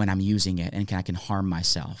when I'm using it, and I can harm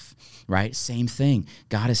myself, right? Same thing.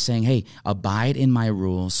 God is saying, hey, abide in my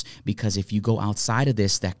rules, because if you go outside of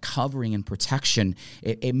this, that covering and protection,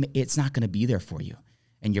 it's not going to be there for you.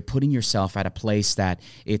 And you're putting yourself at a place that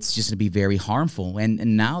it's just going to be very harmful.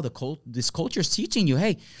 And now this culture is teaching you,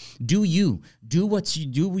 hey, do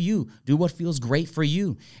what feels great for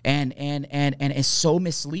you. And it's so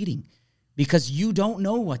misleading. Because you don't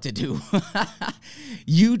know what to do.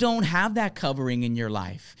 You don't have that covering in your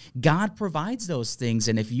life. God provides those things.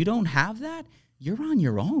 And if you don't have that, you're on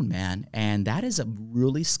your own, man. And that is a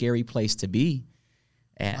really scary place to be.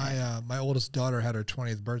 My oldest daughter had her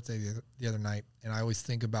 20th birthday the other night. And I always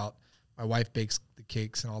think about my wife bakes the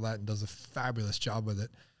cakes and all that and does a fabulous job with it.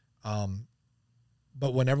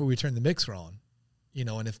 But whenever we turn the mixer on,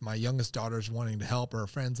 and if my youngest daughter's wanting to help or her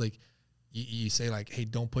friends, like, you say like, hey,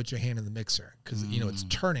 don't put your hand in the mixer because, it's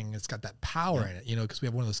turning. It's got that power in it, because we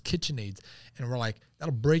have one of those KitchenAids and we're like,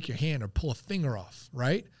 that'll break your hand or pull a finger off,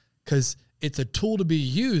 right? Because it's a tool to be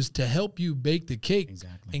used to help you bake the cake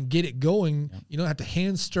and get it going. Yep. You don't have to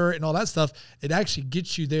hand stir it and all that stuff. It actually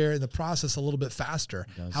gets you there in the process a little bit faster.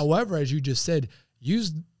 However, as you just said,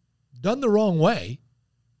 done the wrong way,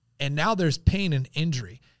 and now there's pain and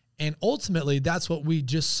injury. And ultimately, that's what we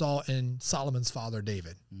just saw in Solomon's father,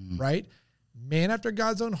 David, right? Man after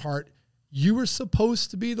God's own heart, you were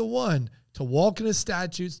supposed to be the one to walk in his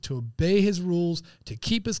statutes, to obey his rules, to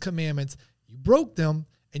keep his commandments. You broke them,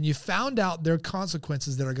 and you found out there are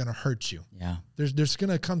consequences that are going to hurt you. Yeah, there's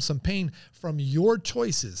going to come some pain from your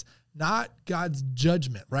choices, not God's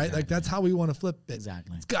judgment, right? Exactly. Like that's how we want to flip it.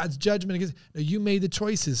 Exactly. It's God's judgment against. No, you made the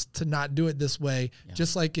choices to not do it this way. Yeah.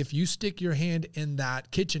 Just like if you stick your hand in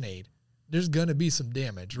that KitchenAid, there's going to be some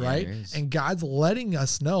damage, right? And God's letting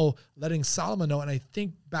Solomon know. And I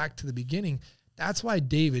think back to the beginning, that's why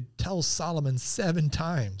David tells Solomon 7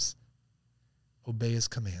 times, obey his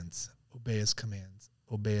commands, obey his commands,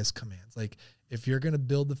 obey his commands. Like if you're going to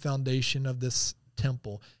build the foundation of this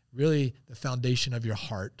temple, really the foundation of your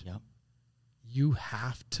heart, you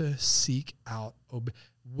have to seek out.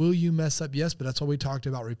 Will you mess up? Yes, but that's why we talked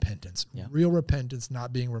about repentance. Real repentance,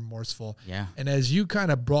 not being remorseful. And as you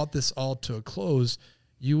kind of brought this all to a close,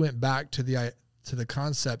 you went back to the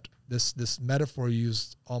concept, this metaphor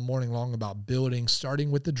used all morning long about building,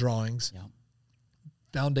 starting with the drawings,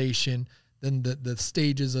 foundation, then the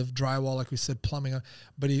stages of drywall, like we said, plumbing.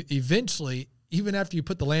 But eventually, even after you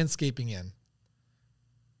put the landscaping in,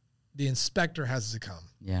 the inspector has to come.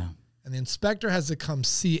 And the inspector has to come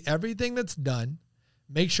see everything that's done,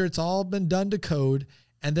 make sure it's all been done to code,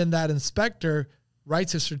 and then that inspector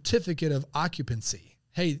writes a certificate of occupancy.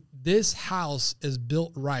 Hey, this house is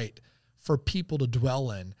built right for people to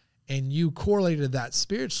dwell in. And you correlated that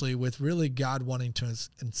spiritually with really God wanting to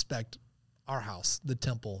inspect our house, the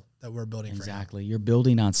temple that we're building for him. Exactly. You're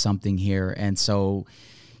building on something here. And so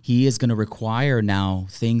he is going to require now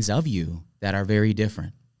things of you that are very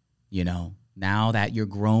different. Now that you're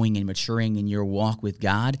growing and maturing in your walk with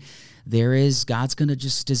God, God's going to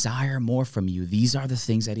just desire more from you. These are the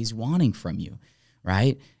things that he's wanting from you,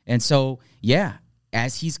 right? And so, yeah,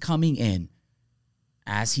 as he's coming in,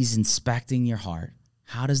 as he's inspecting your heart,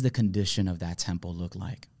 how does the condition of that temple look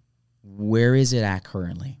like? Where is it at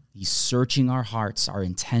currently? He's searching our hearts, our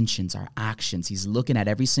intentions, our actions. He's looking at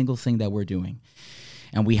every single thing that we're doing.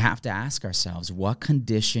 And we have to ask ourselves, what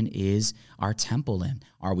condition is our temple in?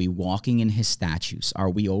 Are we walking in his statutes? Are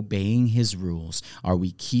we obeying his rules? Are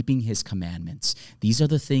we keeping his commandments? These are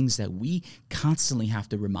the things that we constantly have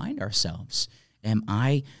to remind ourselves. Am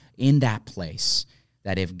I in that place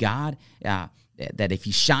that if God, that if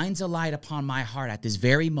he shines a light upon my heart at this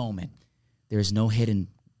very moment, there's no hidden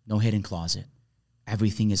closet.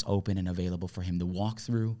 Everything is open and available for him to walk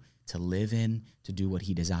through, to live in, to do what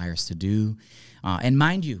he desires to do. And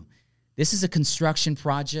mind you, this is a construction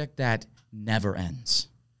project that never ends,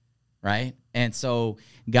 right? And so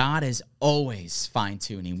God is always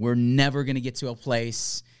fine-tuning. We're never going to get to a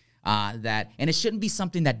place and it shouldn't be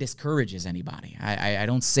something that discourages anybody. I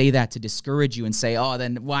don't say that to discourage you and say, oh,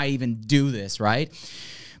 then why even do this, right?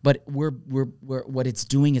 But we're what it's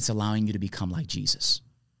doing, it's allowing you to become like Jesus.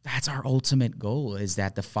 That's our ultimate goal, is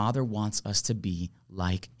that the Father wants us to be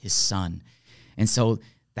like his Son. And so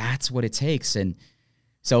that's what it takes. And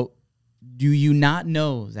so do you not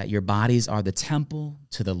know that your bodies are the temple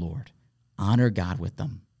to the Lord? Honor God with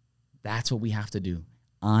them. That's what we have to do.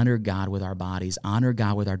 Honor God with our bodies. Honor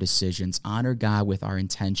God with our decisions. Honor God with our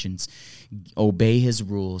intentions. Obey his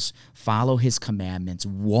rules. Follow his commandments.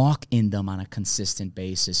 Walk in them on a consistent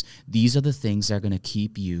basis. These are the things that are going to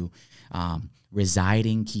keep you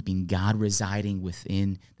keeping God residing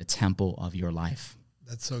within the temple of your life.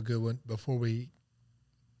 That's so good. Before we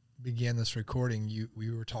began this recording,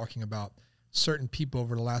 we were talking about certain people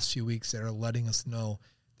over the last few weeks that are letting us know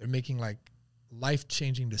they're making like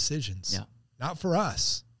life-changing decisions. Yeah. Not for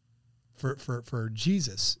us, for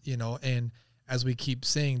Jesus, and as we keep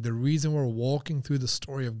saying, the reason we're walking through the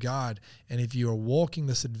story of God, and if you are walking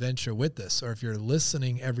this adventure with us, or if you're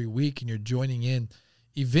listening every week and you're joining in,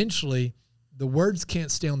 eventually the words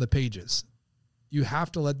can't stay on the pages. You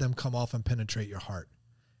have to let them come off and penetrate your heart.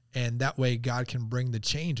 And that way God can bring the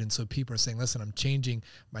change. And so people are saying, listen, I'm changing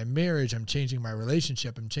my marriage. I'm changing my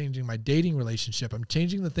relationship. I'm changing my dating relationship. I'm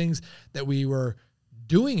changing the things that we were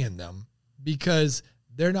doing in them because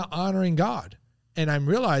they're not honoring God. And I'm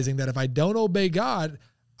realizing that if I don't obey God,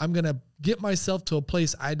 I'm going to get myself to a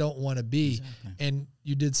place I don't want to be. Exactly. And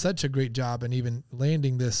you did such a great job in even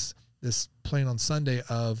landing this plane on Sunday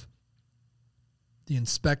of the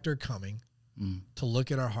inspector coming to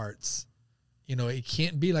look at our hearts. It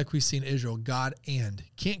can't be like we've seen Israel, God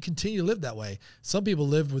can't continue to live that way. Some people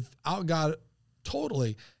live without God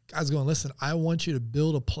totally. God's going, listen, I want you to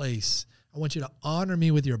build a place. I want you to honor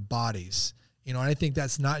me with your bodies. And I think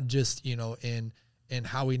that's not just, in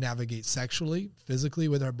how we navigate sexually, physically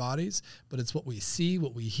with our bodies, but it's what we see,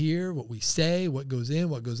 what we hear, what we say, what goes in,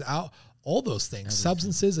 what goes out, all those things, everything.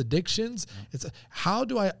 Substances, addictions. Yeah. It's how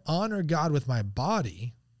do I honor God with my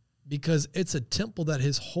body? Because it's a temple that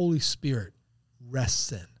his Holy Spirit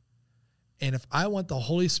rests in. And if I want the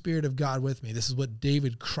Holy Spirit of God with me, this is what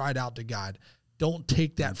David cried out to God. Don't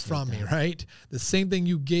take that from me, right? The same thing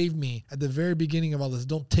you gave me at the very beginning of all this,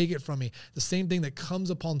 don't take it from me. The same thing that comes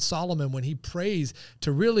upon Solomon when he prays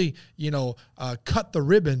to really, cut the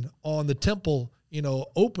ribbon on the temple,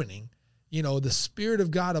 opening, the Spirit of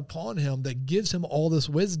God upon him that gives him all this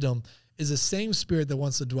wisdom is the same Spirit that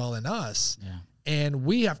wants to dwell in us. Yeah. And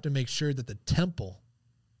we have to make sure that the temple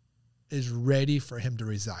is ready for him to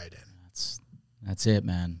reside in. That's it,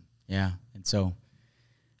 man. Yeah. And so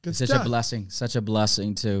good such stuff. Such a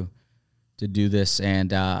blessing to do this.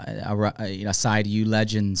 And aside you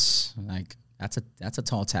legends, like that's a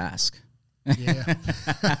tall task. Yeah.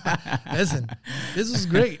 Listen, this is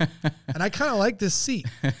great. And I kind of like this seat.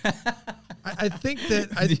 I think.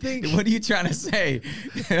 What are you trying to say?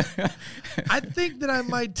 I think that I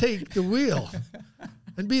might take the wheel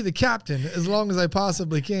and be the captain as long as I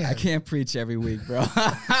possibly can. I can't preach every week, bro.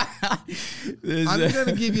 I'm going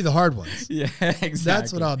to give you the hard ones. Yeah, exactly.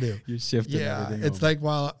 That's what I'll do. You're shifting everything it's over. like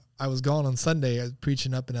while I was gone on Sunday, I was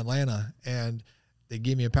preaching up in Atlanta, and they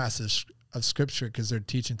gave me a passage of scripture because they're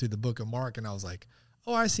teaching through the book of Mark, and I was like,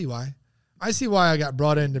 oh, I see why. I see why I got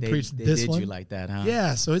brought in to preach this one. They did you like that, huh?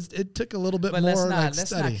 Yeah, so it took a little bit but more let's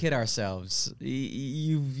study. not kid ourselves.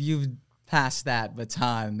 You've passed that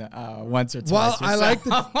baton once or twice.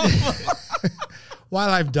 While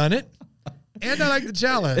I've done it, and I like the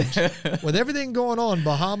challenge with everything going on,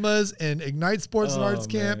 Bahamas and Ignite Sports and Arts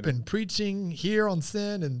Camp and preaching here on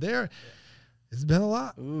Sin and there. It's been a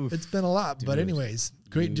lot. Oof. It's been a lot. Dude. But anyways,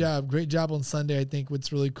 great job. Great job on Sunday. I think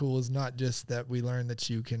what's really cool is not just that we learned that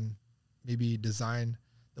you can maybe design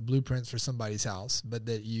the blueprints for somebody's house, but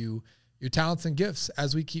that your talents and gifts,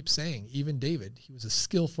 as we keep saying, even David, he was a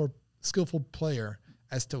skillful player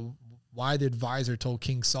as to why the advisor told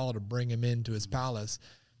King Saul to bring him into his palace.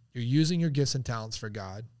 You're using your gifts and talents for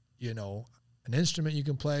God. You know, an instrument you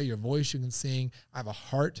can play, your voice you can sing. I have a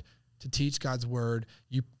heart to teach God's word.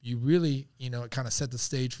 You really, it kind of set the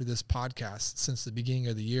stage for this podcast since the beginning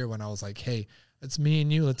of the year when I was like, hey, it's me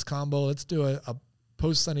and you, let's combo, let's do a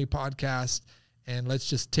post-Sunday podcast, and let's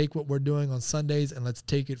just take what we're doing on Sundays and let's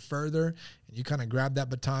take it further. And you kind of grabbed that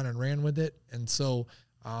baton and ran with it. And so,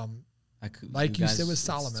 like you said with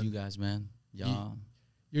Solomon, you guys, man, y'all,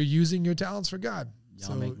 you're using your talents for God.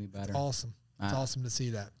 Y'all make me better. It's awesome. It's awesome to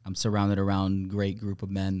see that. I'm surrounded around a great group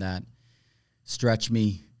of men that stretch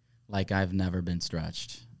me like I've never been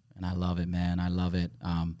stretched. And I love it, man. I love it.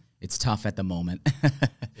 It's tough at the moment.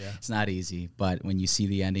 Yeah. It's not easy, but when you see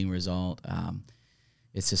the ending result,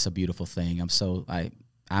 it's just a beautiful thing.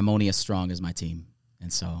 I'm only as strong as my team.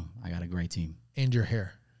 And so I got a great team. And your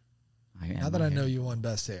hair. Now that I know you won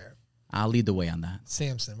best hair. I'll lead the way on that.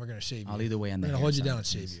 Samson, we're going to shave you. I'll lead the way on that. We're going to hold you down and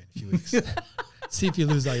shave you in a few weeks. See if you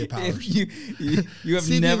lose all your powers. You have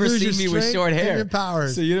never seen me with short hair. Your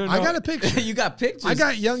powers. So you don't know. I got a picture. You got pictures. I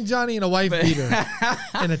got young Johnny in a wife beater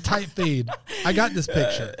and a tight fade. I got this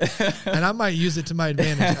picture. And I might use it to my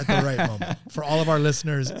advantage at the right moment for all of our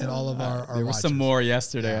listeners and all of our There were watchers. some more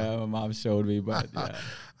yesterday. My mom showed me, but yeah.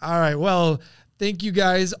 All right. Well, thank you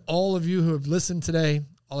guys, all of you who have listened today,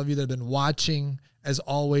 all of you that have been watching. As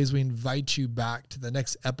always, we invite you back to the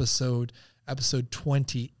next episode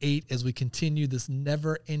 28, as we continue this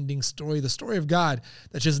never-ending story, the story of God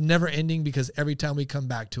that's just never ending, because every time we come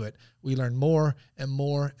back to it, we learn more and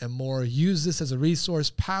more and more. Use this as a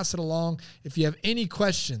resource. Pass it along. If you have any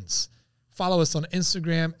questions, follow us on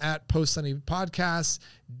Instagram at Post Sunday Podcast.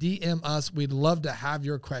 DM us. We'd love to have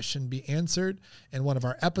your question be answered in one of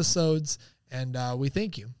our episodes. And we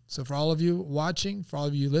thank you. So for all of you watching, for all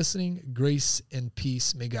of you listening, grace and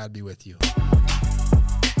peace. May God be with you.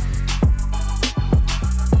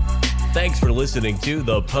 Thanks for listening to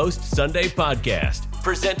the Post Sunday Podcast,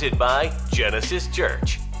 presented by Genesis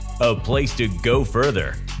Church. A place to go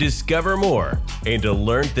further, discover more, and to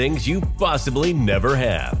learn things you possibly never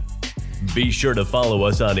have. Be sure to follow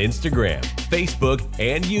us on Instagram, Facebook,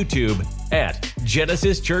 and YouTube at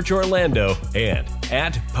Genesis Church Orlando and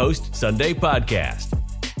at Post Sunday Podcast.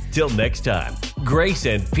 Till next time, grace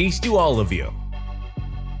and peace to all of you.